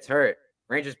Panarin gets hurt,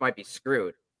 Rangers might be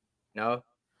screwed. No?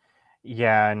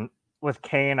 Yeah, and with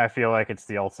Kane, I feel like it's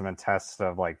the ultimate test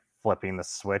of like flipping the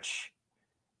switch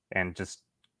and just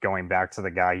going back to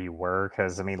the guy you were.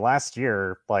 Because I mean, last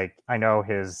year, like I know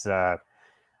some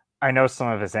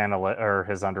of his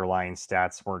his underlying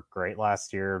stats weren't great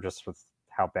last year, just with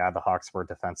how bad the Hawks were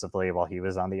defensively while he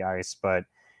was on the ice. But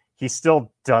he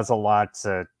still does a lot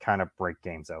to kind of break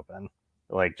games open,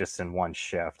 like just in one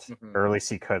shift, or at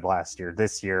least he could last year.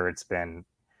 This year, it's been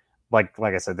like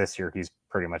I said, this year he's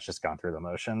pretty much just gone through the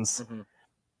motions.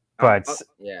 But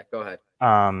yeah, go ahead.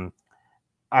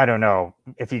 I don't know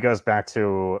if he goes back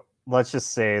to, let's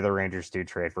just say the Rangers do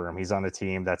trade for him. He's on a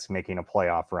team that's making a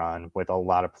playoff run with a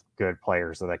lot of good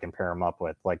players that they can pair him up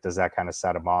with. Like, does that kind of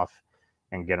set him off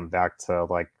and get him back to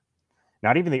like,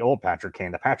 not even the old Patrick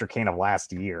Kane, the Patrick Kane of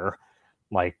last year,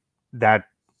 like that?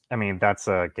 I mean, that's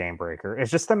a game breaker.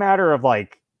 It's just a matter of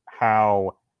like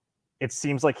how it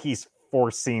seems like he's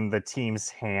forcing the team's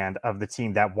hand of the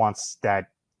team that wants that.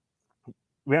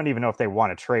 We don't even know if they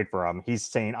want to trade for him. He's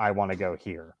saying, I want to go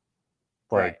here.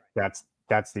 Like, right.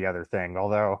 That's the other thing.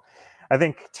 Although I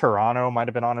think Toronto might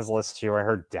have been on his list too. I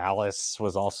heard Dallas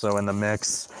was also in the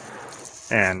mix.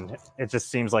 And it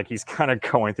just seems like he's kind of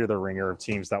going through the ringer of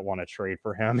teams that want to trade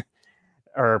for him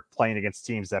or playing against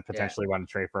teams that potentially want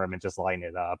to trade for him and just lighting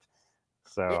it up.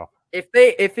 So if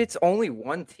it's only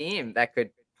one team that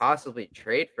could possibly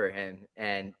trade for him,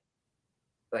 and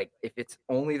like if it's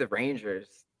only the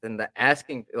Rangers, then the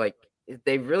asking, like,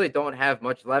 they really don't have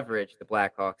much leverage, the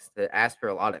Blackhawks, to ask for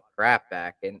a lot of crap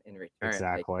back in return.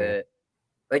 Exactly.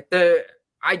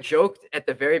 I joked at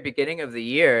the very beginning of the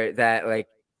year that like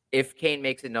if Kane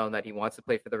makes it known that he wants to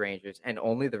play for the Rangers and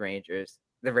only the Rangers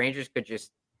could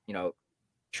just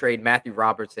trade Matthew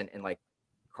Robertson and like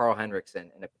Carl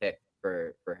Henriksen in a pick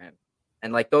for him,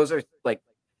 and like those are like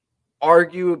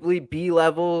arguably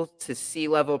B-level to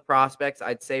C-level prospects,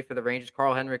 I'd say, for the Rangers.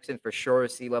 Carl Henriksen, for sure, a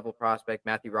C-level prospect.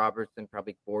 Matthew Robertson,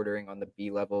 probably bordering on the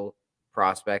B-level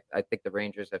prospect. I think the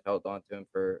Rangers have held on to him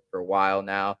for a while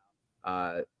now.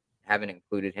 Haven't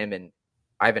included him, and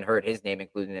I haven't heard his name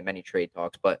included in many trade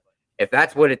talks. But if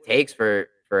that's what it takes for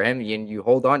him, and you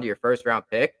hold on to your first-round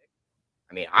pick,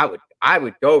 I mean, I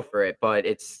would go for it. But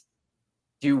it's,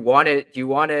 do you want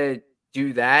to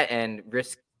do that and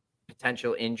risk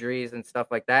potential injuries and stuff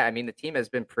like that? I mean, the team has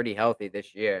been pretty healthy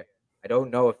this year. I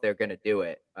don't know if they're going to do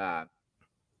it.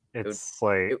 It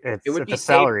would be the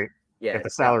salary. Yeah, if the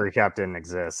salary cap didn't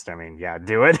exist, I mean, yeah,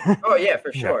 do it. Oh yeah,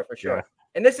 for sure. Yeah.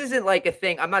 And this isn't like a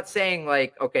thing. I'm not saying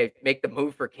like, okay, make the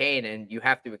move for Kane and you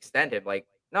have to extend him. Like,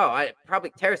 no,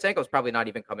 Tarasenko's probably not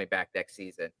even coming back next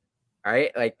season. All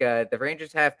right, like the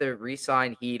Rangers have to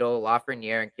re-sign Hedel,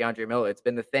 Lafreniere, and Keandre Miller. It's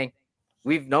been the thing.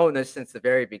 We've known this since the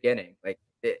very beginning. Like,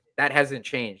 that hasn't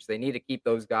changed. They need to keep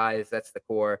those guys. That's the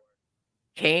core.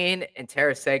 Kane and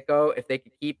Tarasenko, if they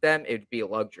could keep them, it would be a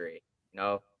luxury,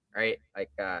 right? Like,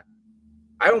 I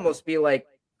almost feel like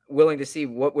willing to see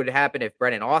what would happen if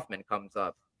Brennan Othmann comes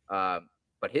up. But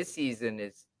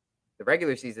the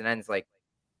regular season ends like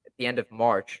at the end of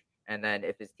March. And then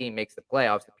if his team makes the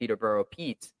playoffs, the Peterborough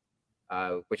Petes,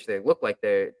 which they look like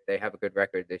they have a good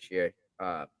record this year.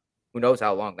 Who knows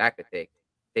how long that could take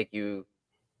you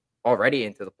already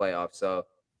into the playoffs. So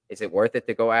is it worth it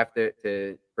to go after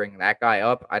to bring that guy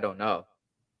up? I don't know.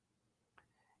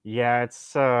 Yeah,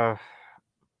 it's I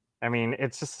mean,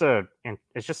 it's just a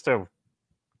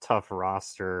tough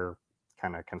roster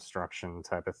kind of construction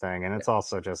type of thing. And it's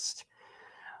also just,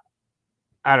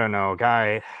 I don't know,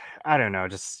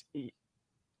 just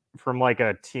from like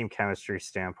a team chemistry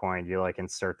standpoint, you like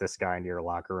insert this guy into your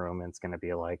locker room and it's going to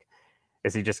be like,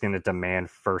 is he just going to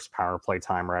demand first power play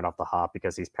time right off the hop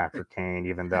because he's Patrick Kane,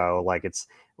 even though like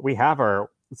we have a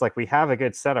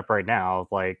good setup right now.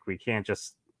 Like we can't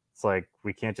just like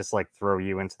throw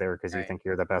you into there because you think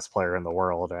you're the best player in the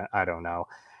world. I don't know.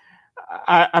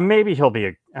 Maybe he'll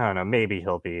be I don't know. Maybe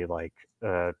he'll be like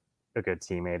a good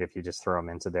teammate if you just throw him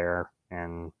into there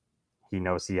and he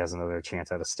knows he has another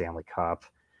chance at a Stanley Cup.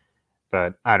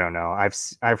 But I don't know.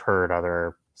 I've heard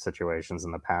other situations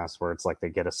in the past where it's like they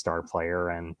get a star player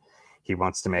and he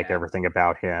wants to make everything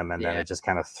about him, and then it just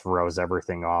kind of throws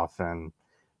everything off and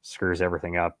screws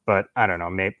everything up. But I don't know.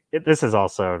 Maybe this is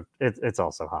also it's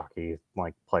also hockey.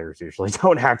 Like players usually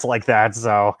don't act like that.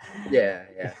 So yeah.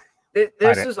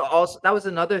 This was also that was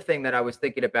another thing that I was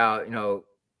thinking about.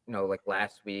 Like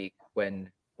last week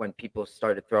when people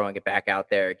started throwing it back out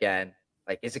there again.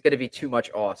 Like, is it going to be too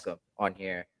much awesome on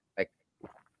here? Like,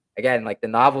 again, like the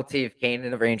novelty of Kane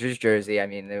in the Rangers jersey. I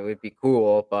mean, it would be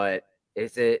cool, but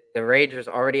is it the Rangers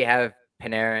already have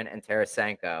Panarin and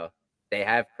Tarasenko? They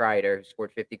have Kreider, who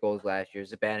scored 50 goals last year,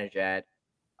 Zibanejad.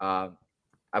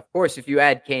 Of course, if you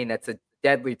add Kane, that's a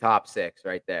deadly top six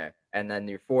right there. And then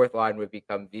your fourth line would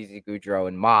become VZ, Goudreau,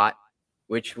 and Mott,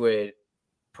 which would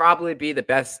probably be the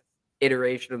best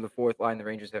iteration of the fourth line the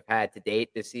Rangers have had to date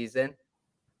this season.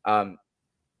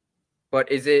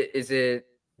 But is it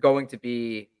going to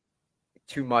be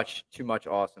too much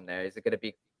awesome there? Is it going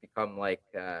to become like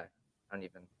I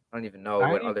don't even know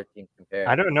what other teams compare.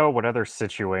 I don't know what other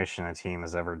situation a team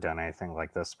has ever done anything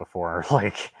like this before.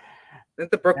 Like,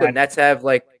 didn't the Brooklyn Nets have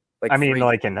like I mean, in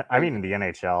the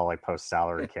NHL, like post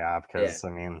salary cap, because I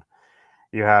mean,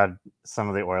 you had some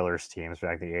of the Oilers teams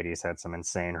back in the 80s had some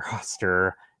insane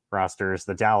rosters.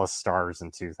 The Dallas Stars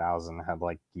in 2000 had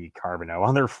like Guy Carbonneau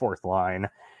on their fourth line,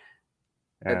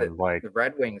 and the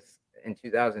Red Wings in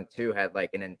 2002 had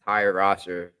like an entire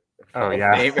roster of Hall of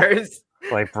Famers.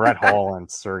 Like Brett Hull and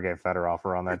Sergei Fedorov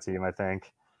were on that team, I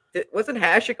think. Wasn't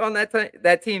Hasek on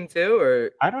that team too? Or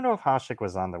I don't know if Hasek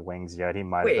was on the Wings yet. He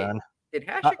might have been. Did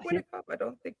Hasek win a cup? I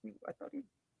don't think. I thought he.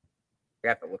 We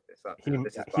have to look this up.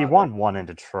 He won one in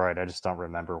Detroit. I just don't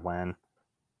remember when.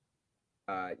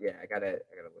 I gotta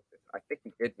look this. I think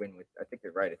he did win with. I think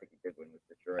you're right. I think he did win with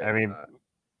Detroit.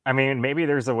 I mean, maybe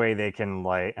there's a way they can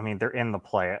like. I mean, they're in the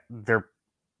play.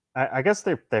 I guess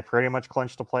they pretty much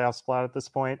clinched a playoff spot at this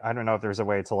point. I don't know if there's a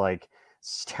way to like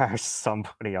stash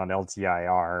somebody on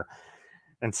LTIR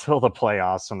until the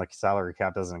playoffs when the salary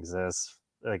cap doesn't exist.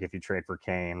 Like if you trade for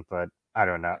Kane, but I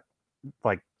don't know.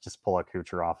 Like just pull a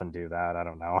Kucherov and do that. I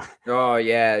don't know. Oh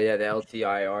yeah, the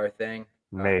LTIR thing.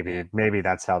 Maybe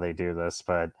that's how they do this.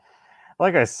 But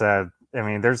like I said, I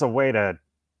mean, there's a way to.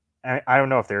 I don't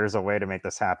know if there is a way to make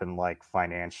this happen like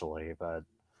financially, but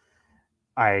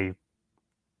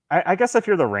I guess if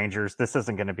you're the Rangers, this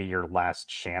isn't going to be your last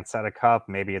chance at a cup.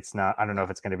 Maybe it's not. I don't know if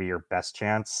it's going to be your best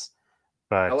chance.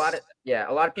 But a lot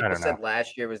of people said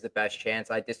last year was the best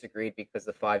chance. I disagreed because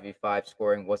the 5v5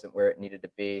 scoring wasn't where it needed to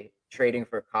be. Trading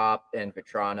for Kopp and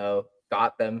Vetrano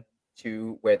got them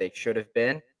to where they should have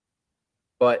been.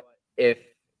 But if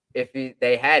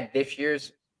they had this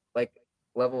year's like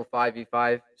level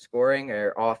 5v5 scoring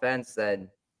or offense, then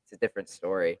it's a different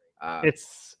story.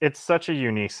 It's such a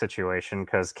unique situation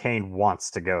because Kane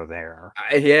wants to go there.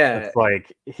 It's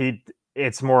like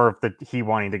it's more of he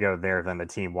wanting to go there than the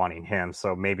team wanting him.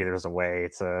 So maybe there's a way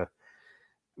to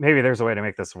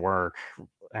make this work,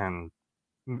 and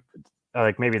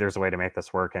like maybe there's a way to make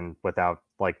this work and without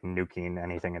like nuking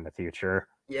anything in the future.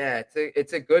 Yeah,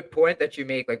 it's a good point that you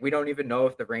make. Like we don't even know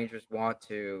if the Rangers want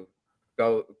to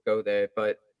go there,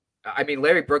 but I mean,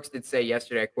 Larry Brooks did say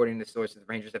yesterday, according to sources, the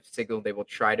Rangers have signaled they will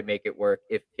try to make it work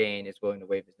if Kane is willing to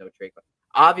waive his no-trade clause.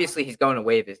 Obviously, he's going to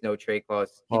waive his no-trade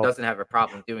clause. He doesn't have a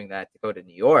problem doing that to go to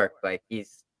New York. Like,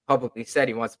 he's publicly said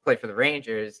he wants to play for the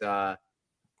Rangers,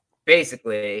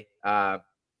 basically.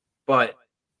 But,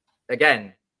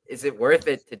 again, is it worth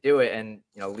it to do it and,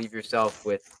 leave yourself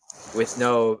with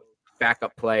no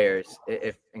backup players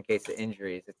if in case of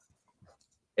injuries?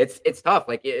 It's tough.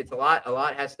 Like it's a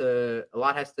lot has to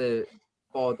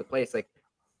fall into place. Like,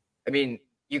 I mean,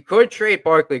 you could trade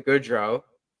Barclay Goodrow,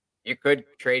 you could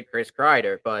trade Chris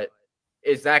Kreider, but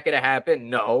is that going to happen?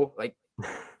 No. Like,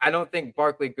 I don't think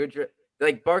Barclay Goodrow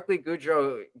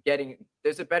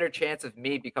there's a better chance of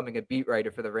me becoming a beat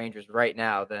writer for the Rangers right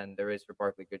now than there is for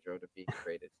Barclay Goodrow to be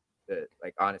traded.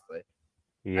 Like, honestly.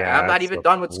 Yeah. I'm not even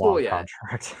done with school yet.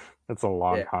 Contract. That's a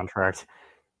long contract.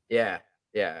 Yeah.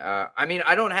 Yeah, I mean,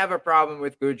 I don't have a problem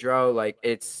with Goudreau. Like,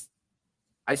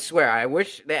 I swear, I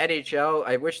wish the NHL,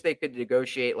 I wish they could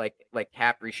negotiate like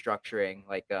cap restructuring,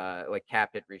 like cap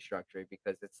hit restructuring,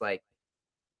 because it's like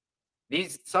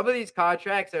some of these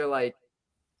contracts are like,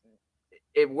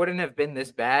 it wouldn't have been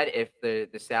this bad if the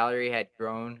salary had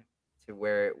grown to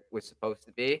where it was supposed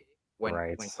to be when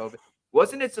COVID.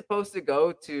 Wasn't it supposed to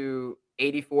go to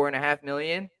 $84.5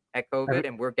 million at COVID,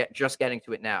 and we're just getting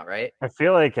to it now, right? I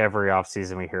feel like every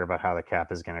offseason we hear about how the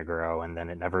cap is going to grow, and then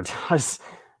it never does.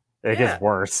 It Yeah. gets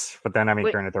worse. But then, I mean,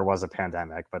 Like- granted, there was a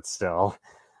pandemic, but still.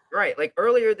 Right. Like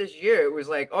earlier this year, it was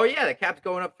like, oh yeah, the cap's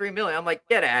going up 3 million. I'm like,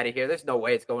 get out of here. There's no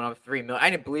way it's going up 3 million. I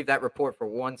didn't believe that report for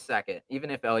 1 second,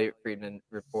 even if Elliot Friedman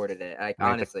reported it. Like, I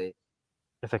mean, honestly.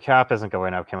 If the cap isn't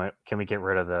going up, can we get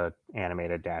rid of the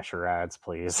animated Dasher ads,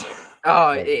 please?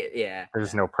 Oh, Like, yeah.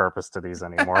 There's no purpose to these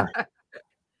anymore.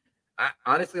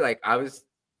 Honestly, like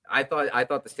I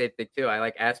thought the same thing too. I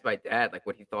like asked my dad like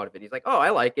what he thought of it. He's like, "Oh, I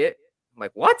like it." I'm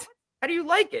like, "What? How do you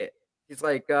like it?" He's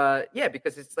like, yeah,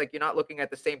 because it's like you're not looking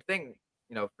at the same thing,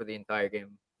 for the entire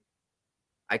game."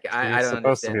 I You're don't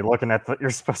supposed to understand. be looking at you're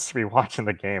supposed to be watching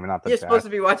the game, not the You're supposed to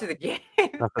be watching the game.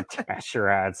 not the Dasher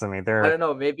ads. I mean, I they're don't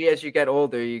know. Maybe as you get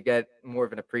older, you get more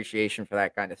of an appreciation for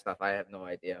that kind of stuff. I have no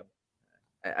idea.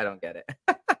 I don't get it.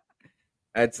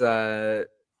 That's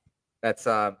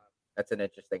that's an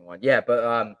interesting one. Yeah,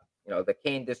 but the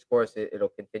Kane discourse, it'll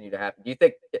continue to happen.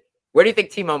 Where do you think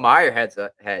Timo Meyer heads?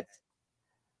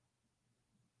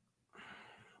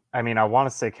 I mean, I want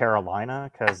to say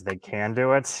Carolina because they can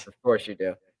do it. Of course you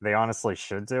do. They honestly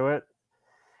should do it.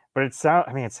 But it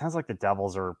sounds like the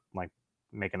Devils are like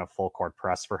making a full court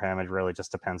press for him. It really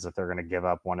just depends if they're going to give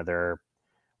up one of their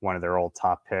old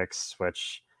top picks,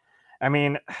 which I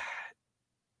mean,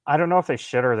 I don't know if they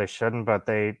should or they shouldn't, but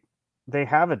they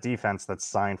have a defense that's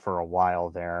signed for a while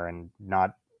there, and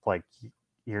not like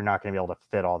you're not going to be able to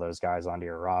fit all those guys onto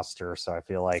your roster. So I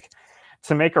feel like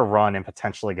to make a run and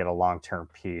potentially get a long-term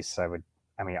piece, I would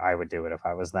do it if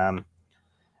I was them.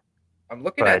 I'm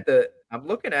looking at the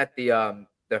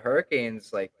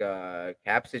Hurricanes like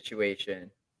cap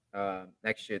situation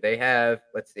next year. They have,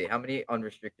 let's see, how many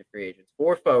unrestricted free agents?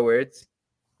 4 forwards,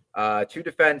 2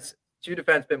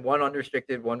 defensemen, 1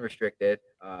 unrestricted, 1 restricted.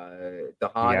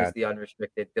 DeHaan is the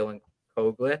unrestricted. Dylan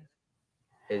Coghlan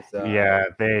is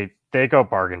they go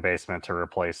bargain basement to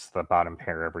replace the bottom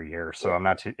pair every year. So I'm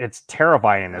not too. It's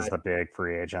Teravainen is the big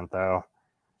free agent though.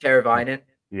 Teravainen.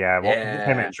 Yeah, well,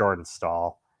 him and Jordan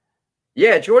Staal.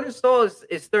 Yeah, Jordan Staal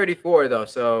is 34 though,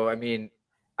 so I mean,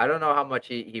 I don't know how much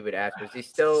he would ask. Is he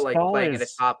still like Staal playing at a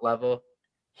top level?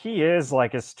 He is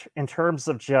like in terms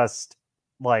of just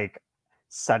like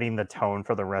setting the tone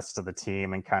for the rest of the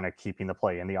team and kind of keeping the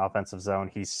play in the offensive zone.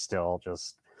 He's still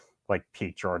just like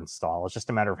peak Jordan Staal. It's just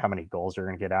a matter of how many goals you're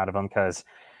going to get out of him, because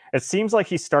it seems like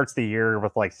he starts the year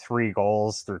with like 3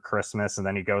 goals through Christmas, and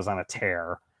then he goes on a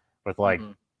tear with like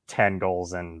 10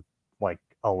 goals in like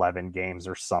 11 games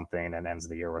or something, and ends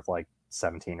the year with like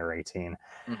 17 or 18.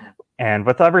 And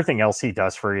with everything else he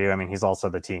does for you, I mean, he's also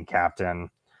the team captain.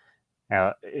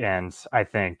 And I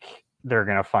think they're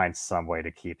going to find some way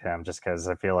to keep him, just because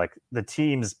I feel like the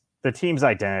team's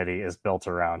identity is built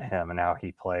around him and how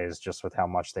he plays, just with how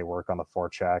much they work on the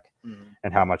forecheck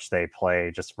and how much they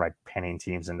play just right pinning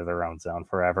teams into their own zone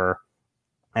forever.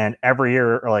 And every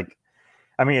year, like,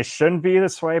 I mean, it shouldn't be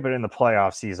this way, but in the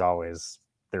playoffs, he's always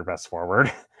their best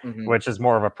forward, which is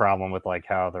more of a problem with like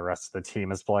how the rest of the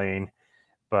team is playing.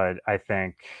 But I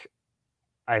think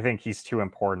he's too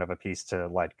important of a piece to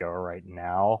let go right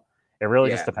now. It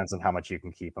really just depends on how much you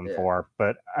can keep him for.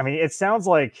 But I mean, it sounds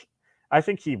like I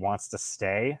think he wants to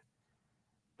stay,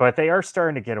 but they are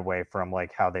starting to get away from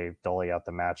like how they dolly out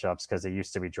the matchups, because it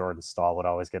used to be Jordan Staal would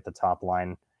always get the top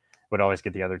line, would always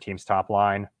get the other team's top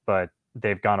line, but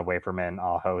they've gone away from it, and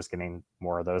Aho is getting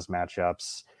more of those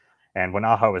matchups. And when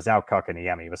Aho was out,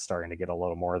 Kotkaniemi was starting to get a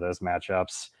little more of those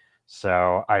matchups.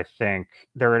 So I think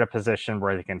they're in a position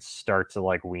where they can start to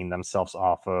like wean themselves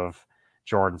off of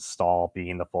Jordan Staal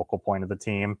being the focal point of the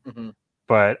team.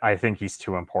 But I think he's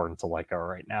too important to let go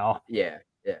right now. Yeah.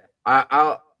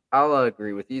 I'll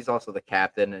agree with you. He's also the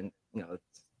captain, and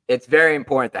it's very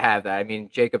important to have that. I mean,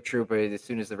 Jacob Trouba, as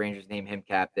soon as the Rangers named him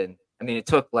captain, I mean, it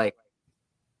took like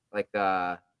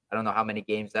I don't know how many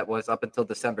games that was up until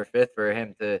December 5th for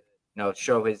him to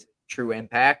show his true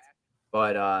impact.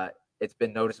 But it's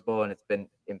been noticeable, and it's been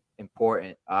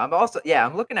important.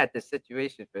 I'm looking at this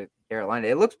situation for Carolina.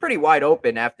 It looks pretty wide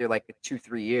open after like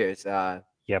 2-3 years.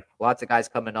 Yep. Lots of guys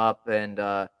coming up, and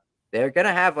they're going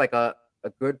to have like a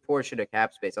good portion of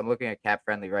cap space. I'm looking at Cap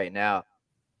Friendly right now.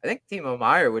 I think Timo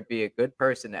Meyer would be a good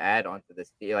person to add onto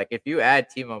this deal. Like if you add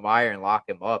Timo Meyer and lock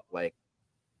him up, like,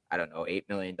 I don't know, $8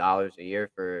 million a year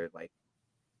for like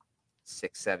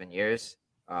 6-7 years.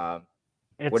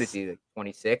 What is he, like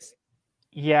 26?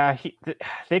 Yeah,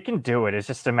 they can do it. It's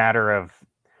just a matter of.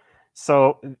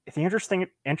 So the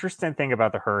interesting thing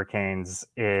about the Hurricanes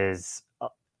is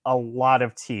a lot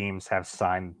of teams have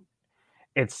signed.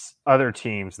 It's other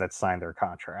teams that sign their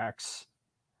contracts.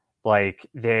 Like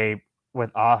with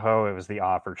Aho, it was the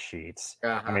offer sheets. I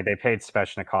Uh-huh. mean, they paid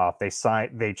Svechnikov.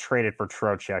 They traded for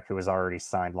Trocheck, who was already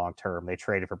signed long term. They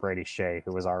traded for Brady Shea,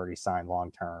 who was already signed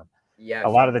long term. A Yes, I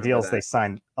lot of the remember deals they that.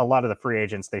 signed, a lot of the free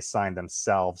agents they signed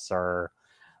themselves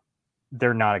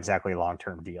they're not exactly long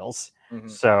term deals. Mhm.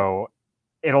 So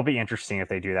it'll be interesting if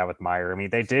they do that with Meyer. I mean,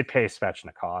 they did pay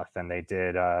Svechnikov, and they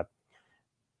did.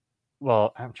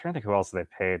 Well, I'm trying to think who else they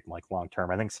paid like long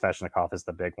term. I think Svechnikov is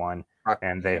the big one,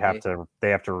 and they have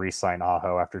to re-sign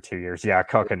Aho after 2 years. Yeah,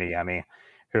 Kokoniemi,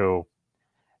 who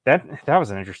that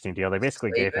was an interesting deal. They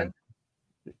basically gave him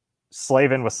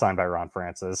Slavin was signed by Ron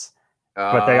Francis,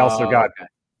 but Oh, okay.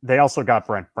 they also got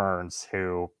Brent Burns,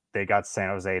 who they got San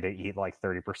Jose to eat like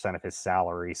 30% of his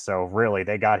salary. So really,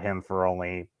 they got him for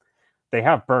only they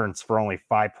have Burns for only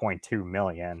 5.2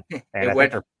 million, and It I think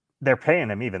went. they're paying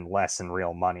him even less in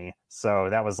real money. So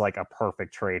that was like a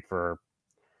perfect trade for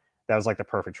that was like the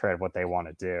perfect trade of what they want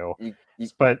to do. You,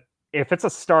 But if it's a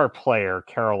star player,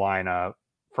 Carolina,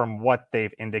 from what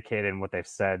they've indicated and what they've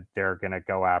said, they're going to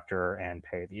go after and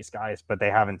pay these guys, but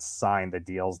they haven't signed the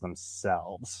deals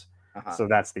themselves. uh-huh. So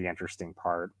that's the interesting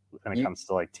part when it You, comes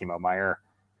to like Timo Meyer. you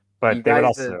But they would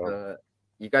guys have also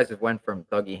you guys have went from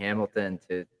Dougie Hamilton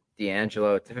to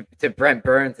D'Angelo to Brent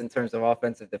Burns in terms of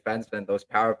offensive defensemen, those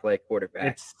power play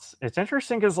quarterbacks. it's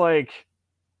interesting because like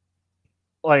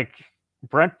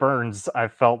Brent Burns, I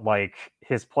felt like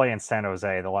his play in San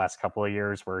Jose the last couple of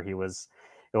years where it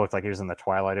looked like he was in the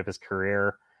twilight of his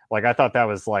career. Like I thought that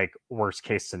was like worst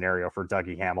case scenario for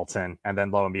Dougie Hamilton. And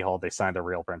then lo and behold, they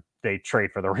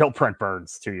trade for the real Brent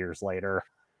Burns 2 years later.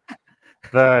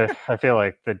 I feel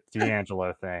like the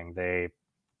D'Angelo thing, they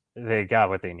got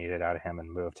what they needed out of him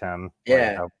and moved him.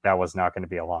 Yeah. That was not going to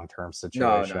be a long-term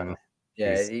situation. No.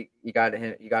 Yeah, he got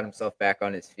himself back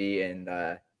on his feet, and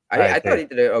I I thought he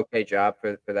did an okay job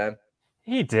for them.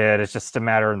 He did. It's just a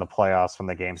matter in the playoffs when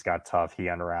the games got tough, he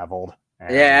unraveled.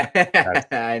 Yeah,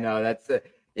 I know.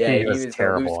 Yeah, he was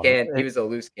terrible. He was a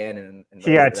loose cannon.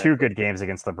 He had 2 good games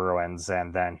against the Bruins,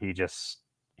 and then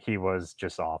he was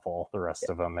just awful the rest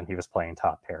of them, and he was playing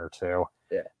top pair too.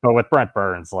 Yeah. But with Brent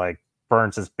Burns, like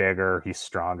Burns is bigger, he's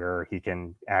stronger, he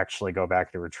can actually go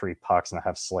back to retrieve pucks and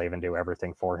have Slavin do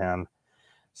everything for him.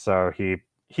 So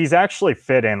he's actually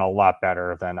fit in a lot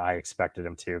better than I expected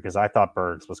him to, because I thought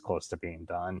Burns was close to being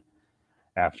done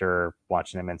after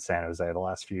watching him in San Jose the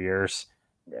last few years.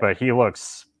 Yeah. But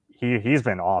he's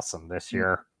been awesome this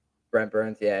year. Brent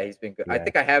Burns, yeah, he's been good. Yeah. I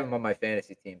think I have him on my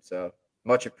fantasy team, so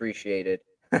much appreciated.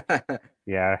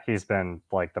 Yeah, he's been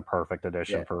like the perfect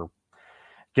addition for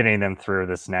getting them through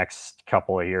this next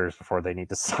couple of years before they need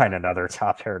to sign another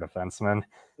top pair defenseman.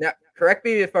 Now, correct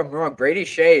me if I'm wrong, Brady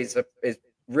Shea is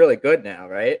really good now,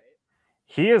 right?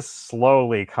 He has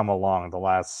slowly come along the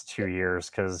last 2 years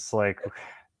because like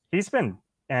he's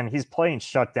playing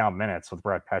shutdown minutes with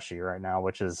Brett Pesce right now,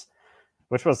 which was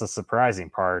the surprising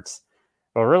part.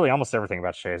 Well, really almost everything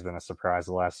about Shea has been a surprise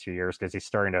the last 2 years because he's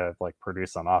starting to like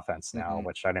produce on offense now,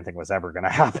 which I didn't think was ever going to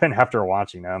happen after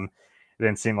watching him. It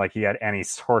didn't seem like he had any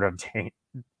sort of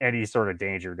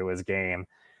danger to his game.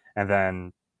 And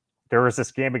then there was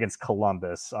this game against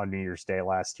Columbus on New Year's Day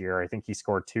last year. I think he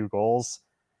scored 2 goals,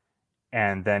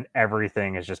 and then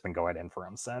everything has just been going in for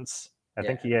him since. I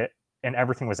think and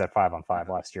everything was at 5-on-5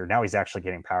 last year. Now he's actually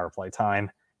getting power play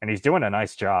time, and he's doing a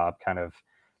nice job, kind of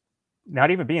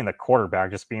not even being the quarterback,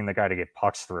 just being the guy to get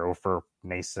pucks through for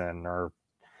Nason or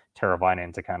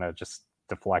Teravainen to kind of just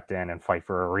deflect in and fight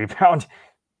for a rebound.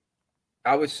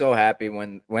 I was so happy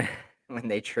when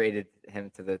they traded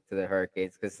him to the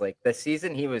Hurricanes, because like the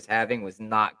season he was having was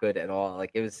not good at all.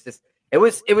 Like it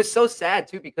was so sad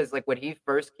too, because like when he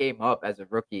first came up as a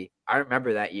rookie, I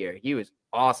remember that year he was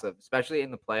awesome, especially in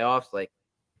the playoffs. Like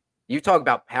you talk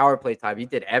about power play time, he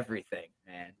did everything,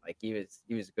 man. Like he was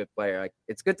a good player. Like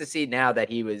it's good to see now that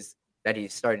he's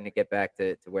starting to get back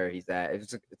to where he's at.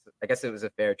 I guess it was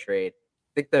a fair trade.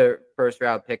 I think the first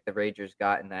round pick the Rangers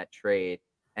got in that trade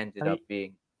ended up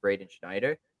being Braden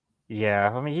Schneider.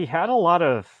 Yeah, I mean he had a lot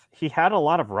of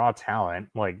raw talent,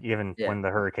 like even when the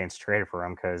Hurricanes traded for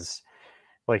him, because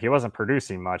like he wasn't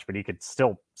producing much, but he could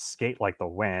still skate like the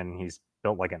wind. He's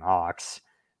built like an ox.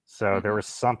 So there was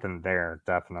something there,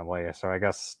 definitely. So I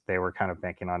guess they were kind of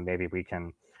banking on maybe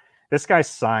this guy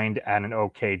signed at an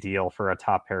okay deal for a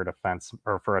top pair defense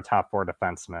or for a top 4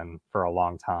 defenseman for a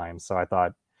long time. So I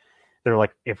thought they're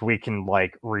like, if we can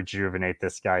like rejuvenate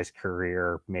this guy's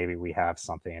career, maybe we have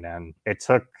something. And it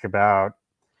took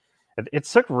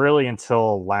really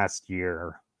until last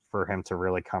year for him to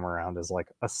really come around as like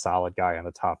a solid guy in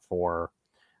the top 4.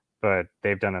 But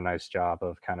they've done a nice job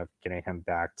of kind of getting him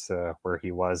back to where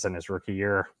he was in his rookie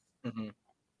year. Mm-hmm.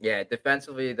 Yeah,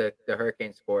 defensively, the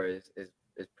Hurricanes score is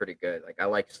pretty good. Like I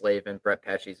like Slavin. Brett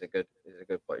Pesce's a good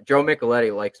player. Joe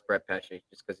Micheletti likes Brett Pesce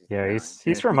just because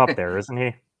he's from up there, isn't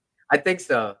he? I think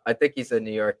so. I think he's a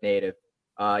New York native.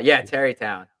 Yeah,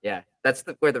 Terrytown. Yeah, that's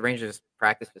where the Rangers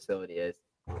practice facility is.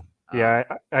 Yeah,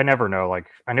 I never know. Like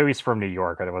I knew he's from New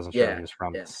York. I wasn't sure he was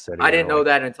from the city. I didn't know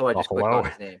that until I just clicked on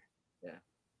his name.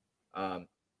 Yeah.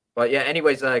 But yeah.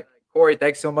 Anyways, Corey,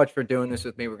 thanks so much for doing this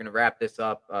with me. We're gonna wrap this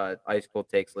up. Ice Cold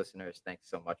Takes listeners, thanks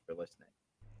so much for listening.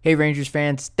 Hey Rangers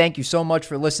fans, thank you so much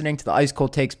for listening to the Ice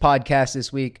Cold Takes podcast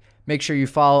this week. Make sure you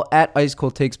follow at Ice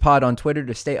Cold Takes Pod on Twitter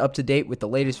to stay up to date with the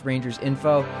latest Rangers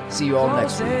info. See you all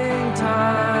next week.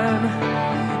 Time.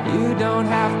 You don't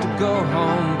have to go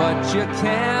home, but you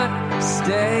can't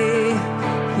stay.